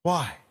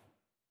 Why?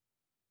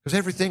 Because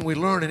everything we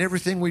learn and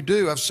everything we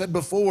do, I've said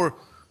before,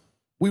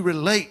 we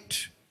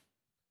relate.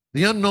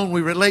 The unknown,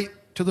 we relate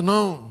to the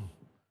known.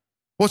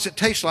 What's it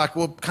taste like?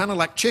 Well, kind of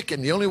like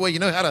chicken. The only way you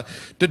know how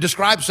to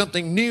describe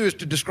something new is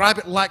to describe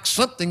it like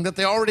something that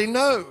they already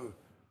know.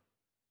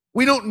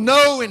 We don't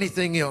know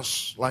anything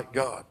else like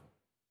God.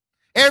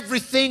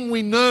 Everything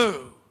we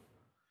know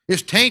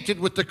is tainted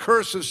with the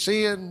curse of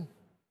sin.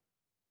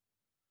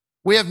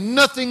 We have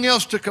nothing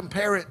else to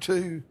compare it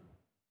to.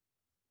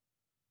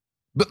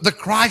 But the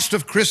Christ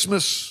of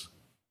Christmas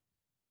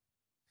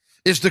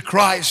is the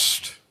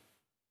Christ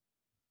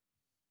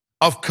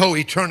of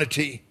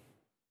co-eternity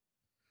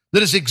that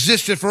has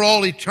existed for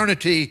all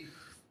eternity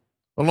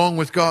along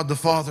with God the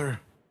Father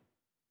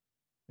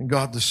and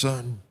God the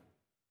Son.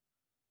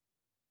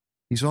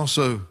 He's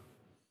also,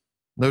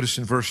 notice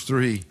in verse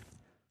 3,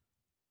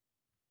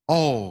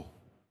 all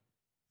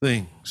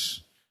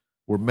things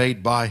were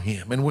made by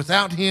Him, and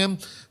without Him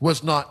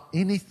was not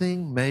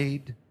anything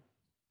made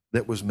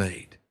that was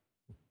made.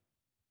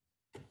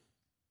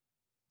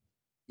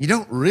 You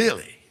don't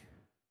really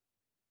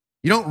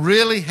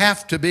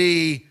have to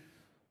be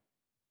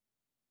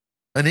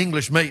an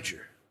English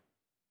major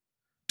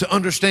to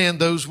understand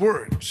those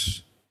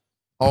words.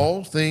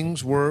 All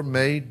things were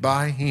made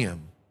by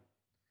Him,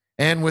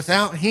 and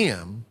without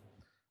Him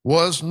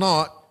was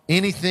not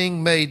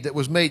anything made that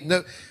was made.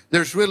 No,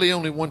 there's really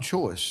only one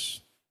choice.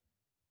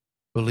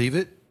 Believe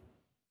it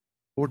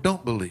or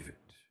don't believe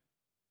it.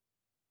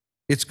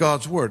 It's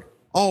God's Word.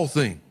 All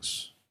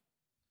things.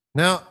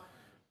 Now,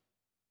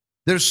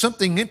 there's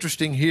something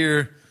interesting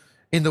here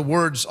in the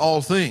words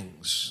all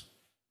things.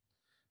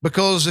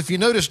 Because if you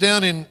notice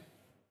down in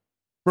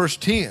verse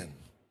 10,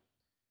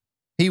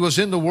 He was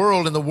in the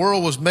world, and the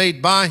world was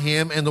made by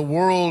Him, and the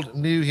world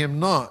knew Him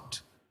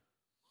not.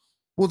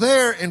 Well,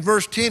 there in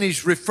verse 10,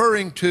 He's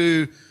referring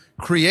to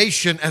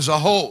creation as a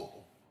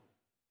whole.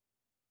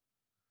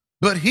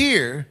 But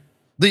here,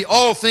 the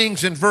all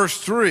things in verse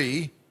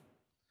 3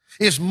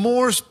 is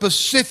more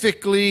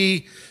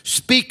specifically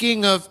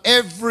speaking of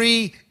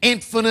every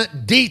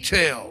infinite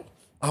detail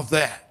of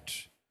that.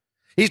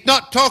 He's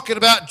not talking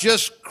about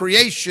just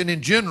creation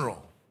in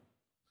general.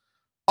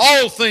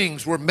 All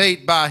things were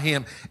made by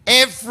Him.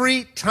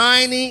 Every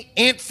tiny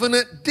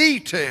infinite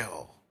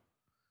detail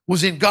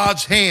was in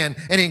God's hand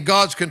and in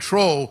God's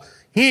control.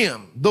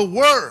 Him, the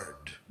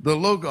Word, the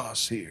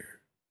Logos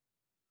here.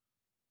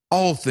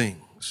 All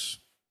things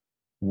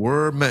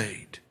were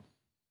made.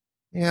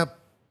 Yep.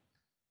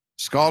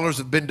 Scholars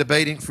have been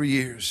debating for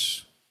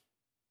years.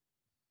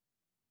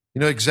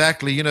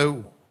 Exactly,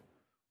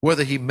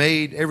 whether He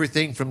made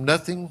everything from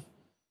nothing,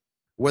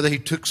 whether He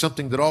took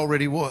something that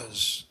already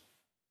was.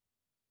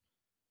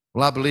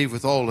 Well, I believe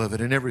with all of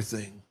it and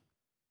everything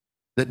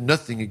that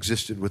nothing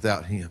existed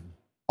without Him.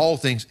 All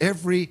things,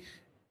 every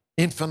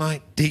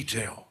infinite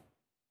detail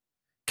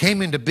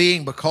came into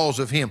being because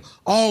of him.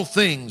 All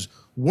things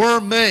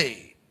were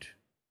made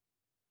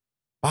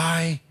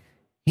by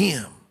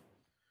him,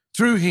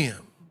 through him.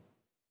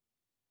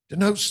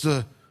 Denotes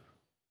the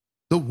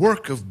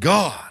work of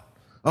God,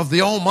 of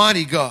the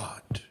Almighty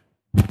God,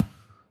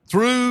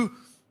 through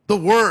the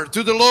Word,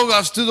 through the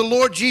Logos, through the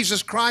Lord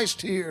Jesus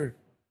Christ here.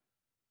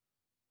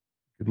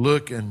 You could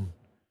look, and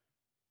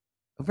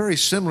a very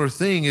similar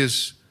thing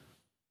is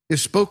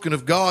spoken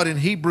of God in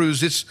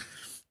Hebrews.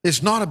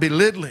 It's not a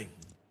belittling.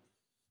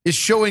 It's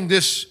showing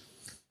this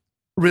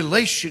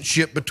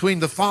relationship between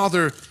the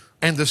Father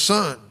and the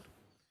Son.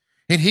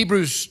 In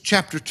Hebrews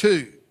chapter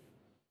 2,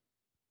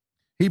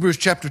 Hebrews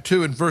chapter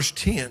 2 and verse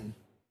 10,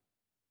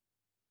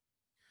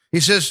 he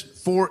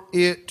says,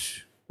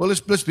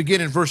 let's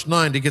begin in verse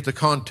 9 to get the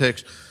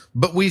context.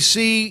 But we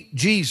see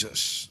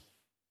Jesus,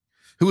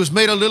 who was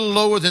made a little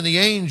lower than the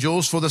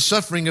angels for the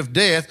suffering of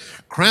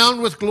death,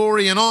 crowned with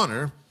glory and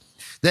honor,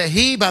 that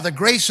he, by the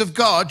grace of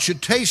God,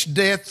 should taste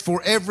death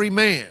for every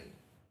man.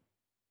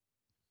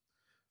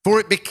 For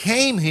it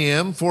became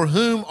him for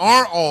whom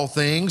are all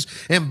things,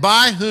 and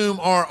by whom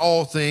are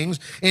all things,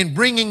 in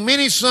bringing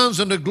many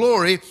sons unto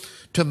glory,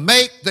 to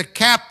make the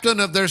captain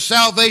of their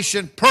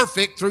salvation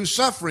perfect through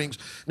sufferings.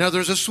 Now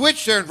there's a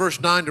switch there in verse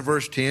 9 to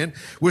verse 10.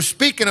 We're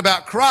speaking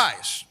about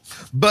Christ.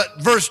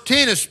 But verse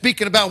 10 is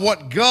speaking about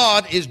what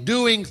God is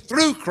doing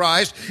through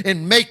Christ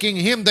in making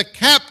him the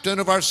captain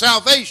of our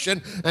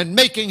salvation and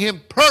making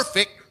him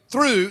perfect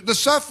through the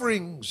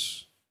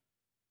sufferings.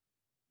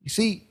 You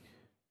see,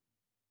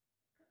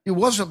 it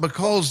wasn't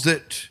because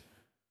that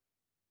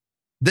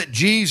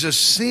Jesus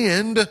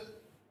sinned,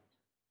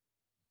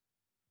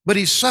 but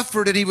he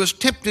suffered and he was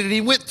tempted and he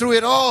went through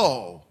it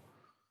all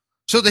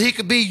so that he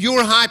could be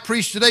your high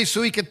priest today,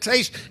 so he could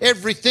taste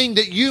everything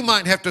that you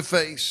might have to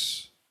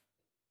face.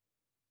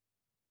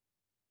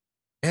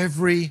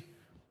 Every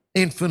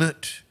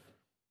infinite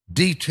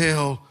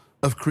detail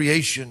of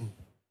creation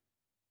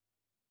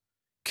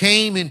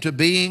came into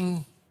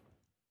being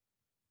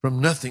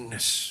from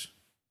nothingness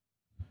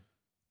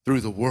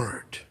through the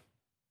Word,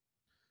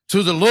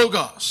 through the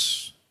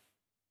Logos.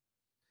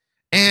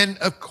 And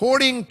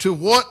according to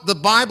what the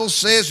Bible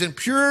says in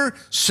pure,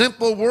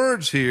 simple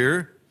words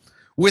here,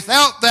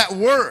 without that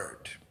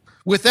Word,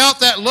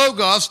 without that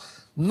Logos,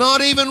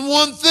 not even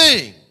one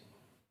thing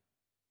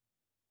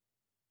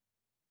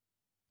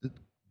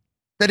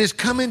that has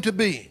come into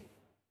being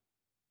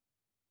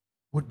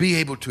would be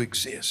able to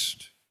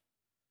exist.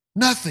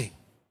 Nothing.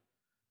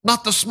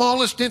 Not the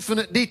smallest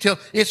infinite detail.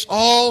 It's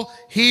all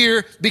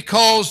here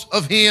because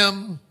of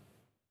him.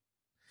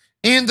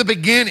 In the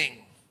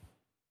beginning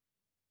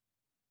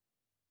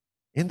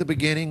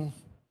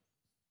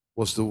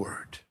was the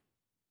Word.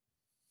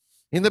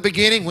 In the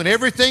beginning, when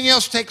everything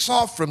else takes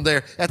off from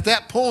there, at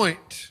that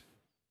point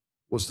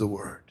was the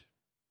Word,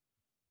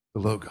 the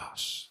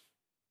Logos.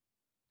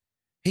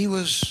 He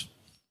was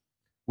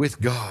with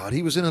God.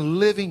 He was in a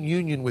living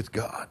union with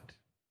God.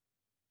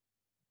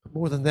 But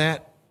more than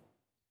that,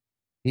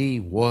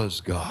 he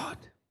was God.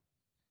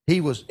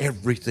 He was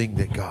everything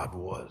that God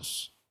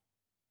was.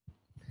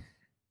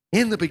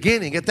 In the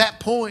beginning, at that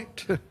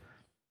point, the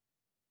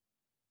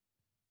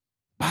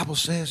Bible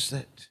says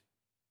that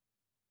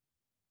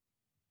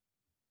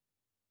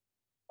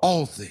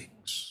all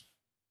things,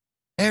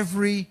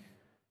 every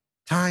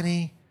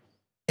tiny,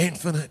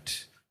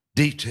 infinite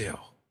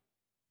detail,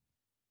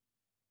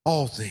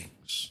 all things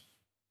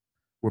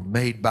were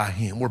made by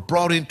him, were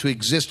brought into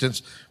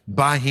existence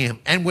by him.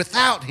 And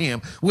without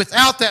him,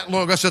 without that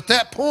Logos, at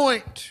that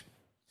point,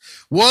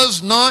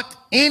 was not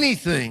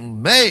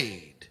anything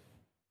made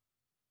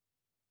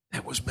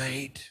that was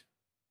made.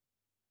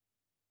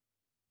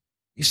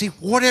 You see,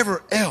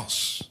 whatever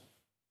else,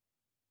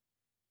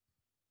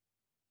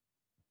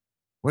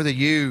 whether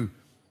you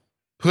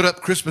put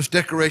up Christmas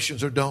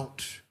decorations or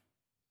don't,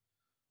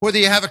 whether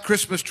you have a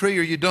Christmas tree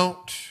or you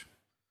don't,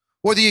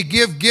 whether you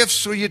give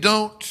gifts or you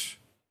don't,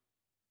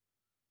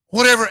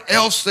 whatever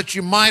else that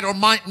you might or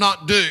might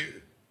not do,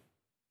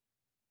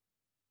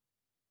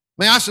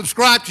 may I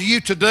subscribe to you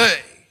today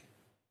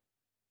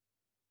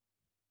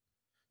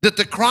that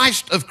the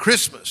Christ of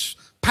Christmas,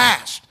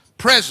 past,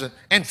 present,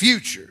 and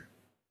future,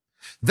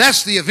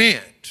 that's the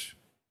event.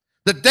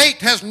 The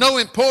date has no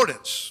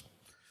importance.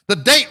 The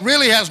date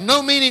really has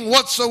no meaning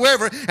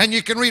whatsoever, and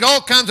you can read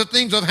all kinds of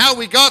things of how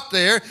we got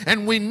there,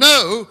 and we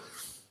know,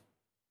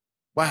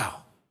 wow,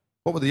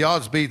 what would the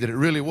odds be that it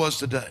really was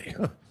today?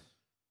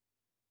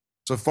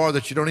 So far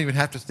that you don't even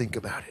have to think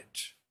about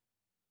it.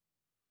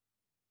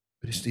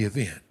 But it's the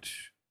event.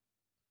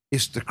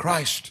 It's the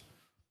Christ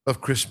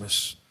of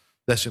Christmas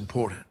that's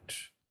important.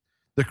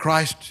 The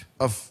Christ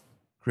of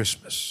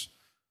Christmas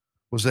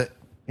was that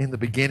in the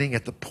beginning,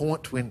 at the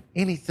point when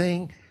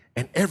anything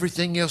and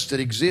everything else that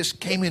exists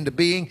came into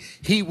being,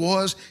 he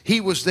was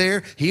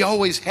there, he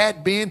always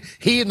had been,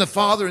 he and the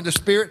Father and the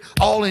Spirit,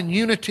 all in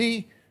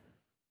unity.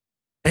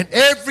 And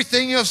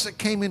everything else that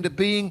came into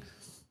being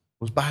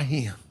was by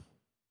him.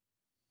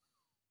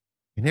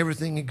 And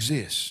everything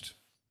exists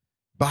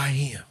by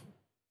him.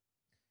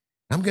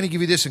 I'm going to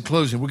give you this in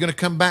closing. We're going to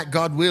come back,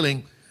 God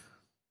willing,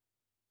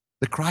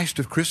 The Christ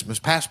of Christmas,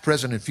 past,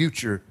 present, and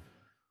future,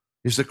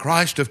 is the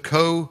Christ of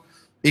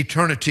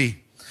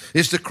co-eternity,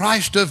 is the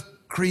Christ of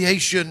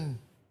creation.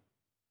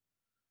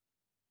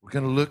 We're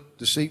going to look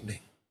this evening.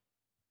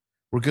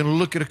 We're going to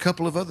look at a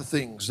couple of other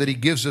things that he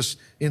gives us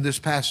in this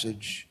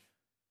passage.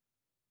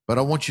 But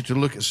I want you to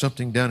look at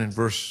something down in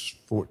verse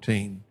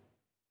 14.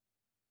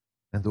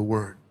 And the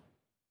Word,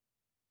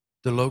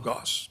 the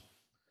Logos,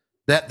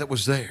 that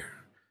was there,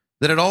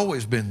 that had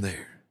always been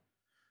there,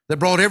 that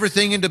brought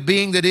everything into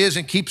being that is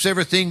and keeps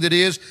everything that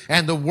is.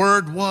 And the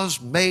Word was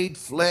made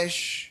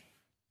flesh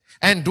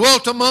and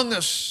dwelt among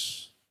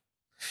us.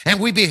 And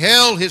we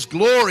beheld his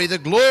glory, the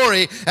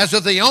glory as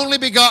of the only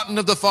begotten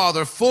of the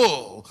Father,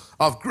 full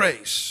of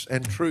grace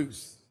and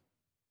truth.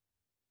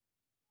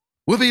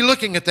 We'll be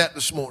looking at that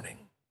this morning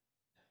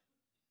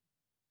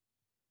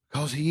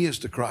because he is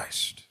the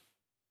Christ.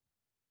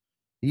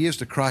 He is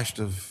the Christ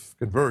of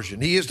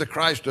conversion. He is the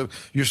Christ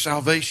of your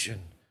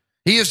salvation.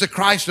 He is the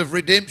Christ of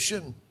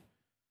redemption.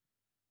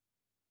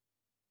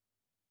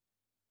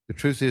 The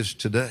truth is,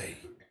 today,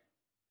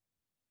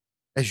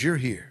 as you're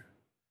here,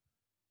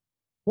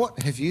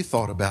 what have you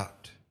thought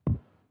about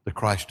the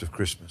Christ of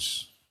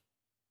Christmas?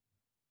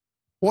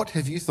 What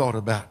have you thought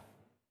about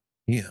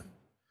him?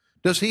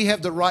 Does he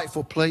have the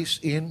rightful place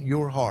in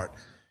your heart?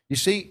 You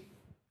see,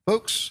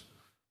 folks,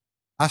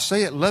 I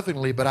say it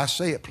lovingly, but I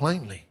say it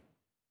plainly.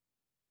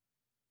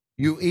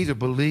 You either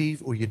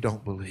believe or you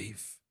don't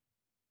believe.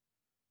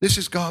 This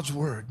is God's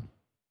word.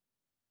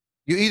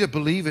 You either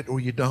believe it or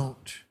you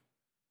don't.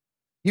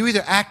 You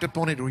either act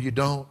upon it or you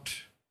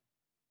don't.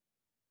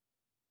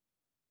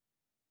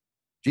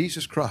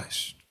 Jesus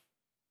Christ,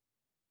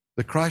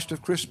 the Christ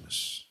of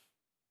Christmas.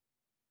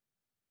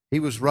 He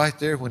was right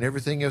there when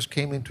everything else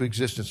came into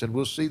existence. And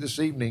we'll see this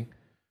evening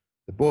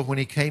that, boy, when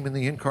he came in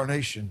the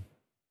incarnation,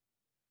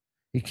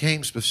 he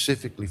came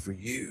specifically for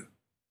you.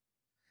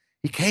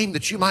 He came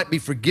that you might be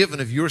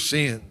forgiven of your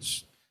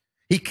sins.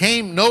 He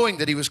came knowing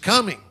that he was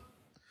coming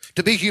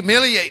to be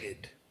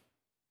humiliated,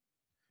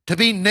 to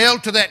be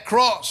nailed to that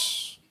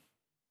cross.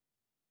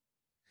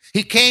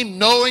 He came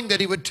knowing that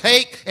he would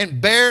take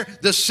and bear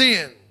the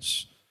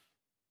sins,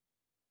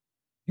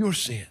 your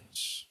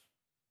sins,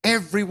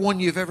 every one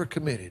you've ever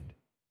committed,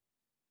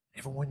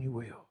 every one you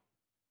will.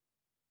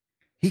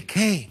 He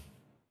came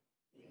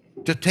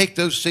to take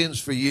those sins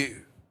for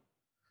you,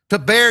 to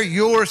bear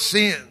your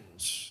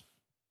sins.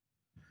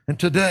 And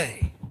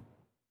today,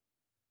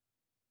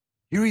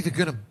 you're either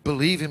going to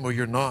believe him or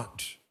you're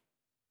not.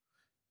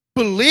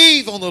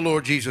 Believe on the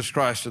Lord Jesus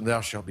Christ and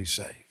thou shalt be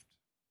saved.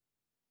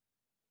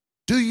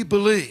 Do you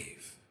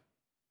believe?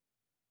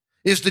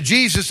 Is the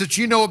Jesus that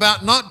you know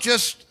about not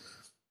just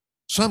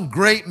some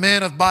great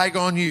man of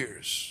bygone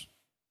years,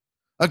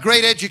 a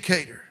great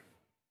educator,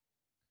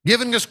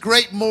 giving us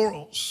great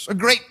morals, a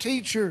great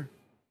teacher,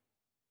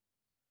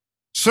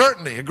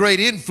 certainly a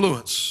great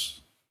influence.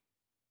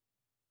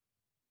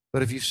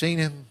 But have you seen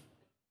him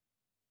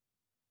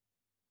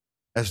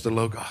as the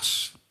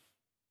Logos,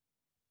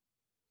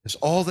 as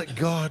all that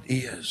God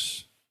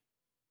is?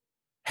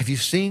 Have you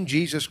seen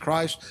Jesus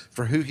Christ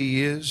for who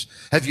he is?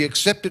 Have you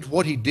accepted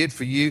what he did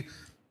for you?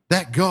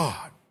 That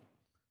God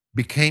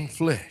became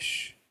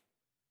flesh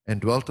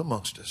and dwelt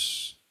amongst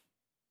us.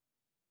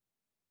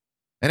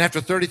 And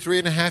after 33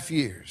 and a half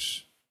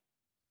years,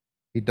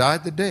 he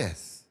died the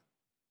death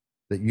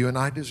that you and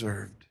I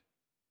deserved.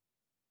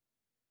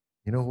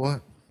 You know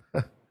what?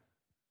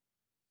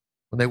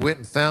 When they went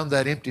and found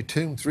that empty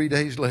tomb 3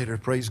 days later,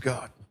 praise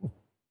God,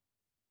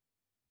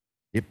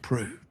 it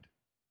proved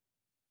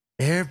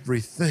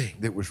everything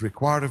that was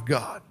required of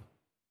God.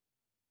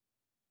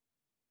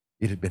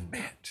 It had been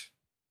met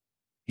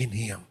in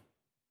him.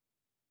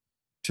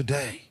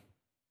 Today,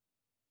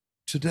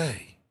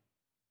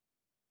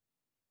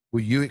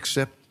 will you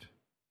accept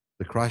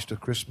the Christ of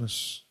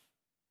Christmas?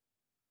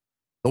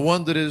 The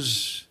one that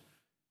has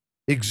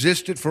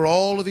existed for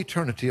all of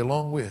eternity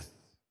along with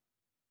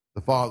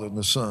the Father and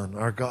the Son,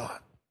 our God.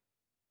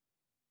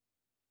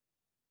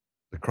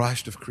 The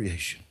Christ of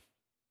creation.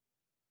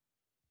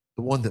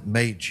 The one that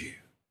made you.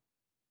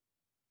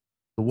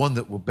 The one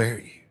that will bear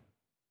you.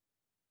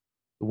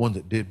 The one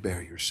that did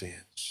bear your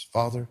sins.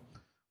 Father,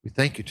 we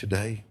thank you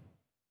today.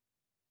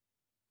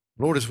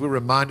 Lord, as we're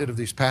reminded of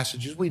these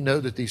passages, we know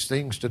that these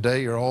things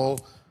today are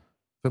all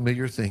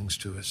familiar things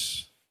to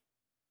us.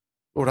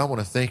 Lord, I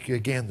want to thank you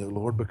again, though,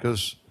 Lord,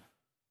 because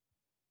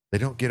they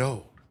don't get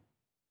old.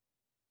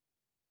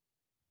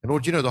 And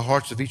Lord, you know the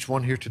hearts of each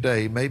one here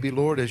today. Maybe,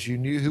 Lord, as you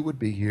knew who would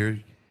be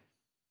here,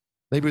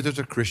 maybe there's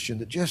a Christian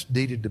that just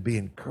needed to be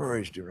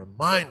encouraged and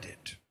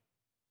reminded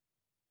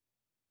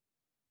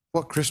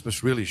what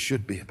Christmas really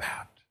should be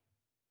about.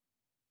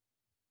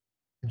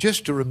 And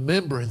just to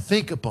remember and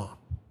think upon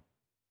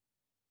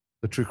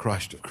the true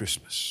Christ of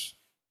Christmas.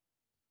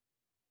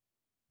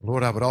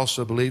 Lord, I would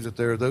also believe that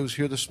there are those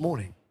here this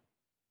morning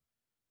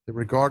that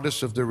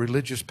regardless of their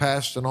religious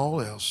past and all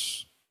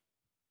else,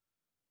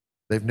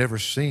 they've never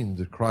seen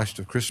the Christ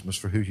of Christmas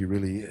for who he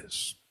really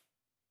is.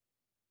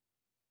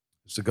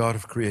 It's the God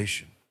of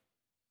creation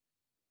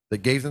that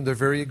gave them their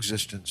very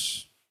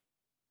existence,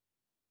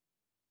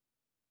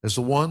 as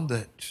the one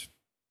that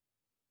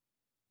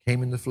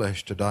came in the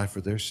flesh to die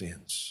for their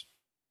sins.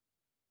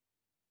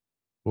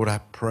 Lord, I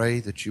pray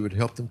that you would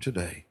help them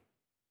today.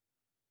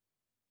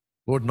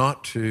 Lord,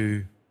 not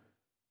to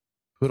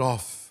put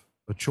off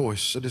a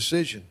choice, a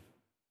decision,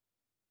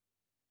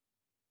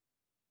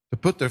 to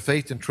put their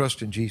faith and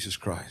trust in Jesus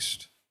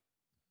Christ.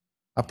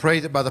 I pray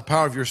that by the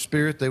power of your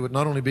Spirit, they would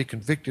not only be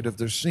convicted of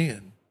their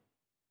sin,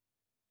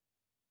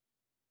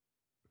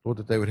 but Lord,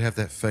 that they would have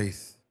that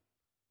faith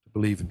to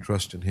believe and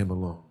trust in him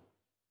alone.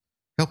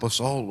 Help us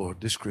all,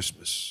 Lord, this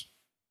Christmas,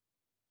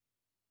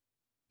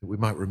 that we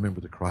might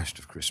remember the Christ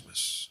of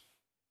Christmas.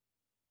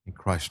 In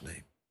Christ's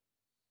name,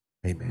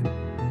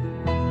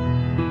 amen.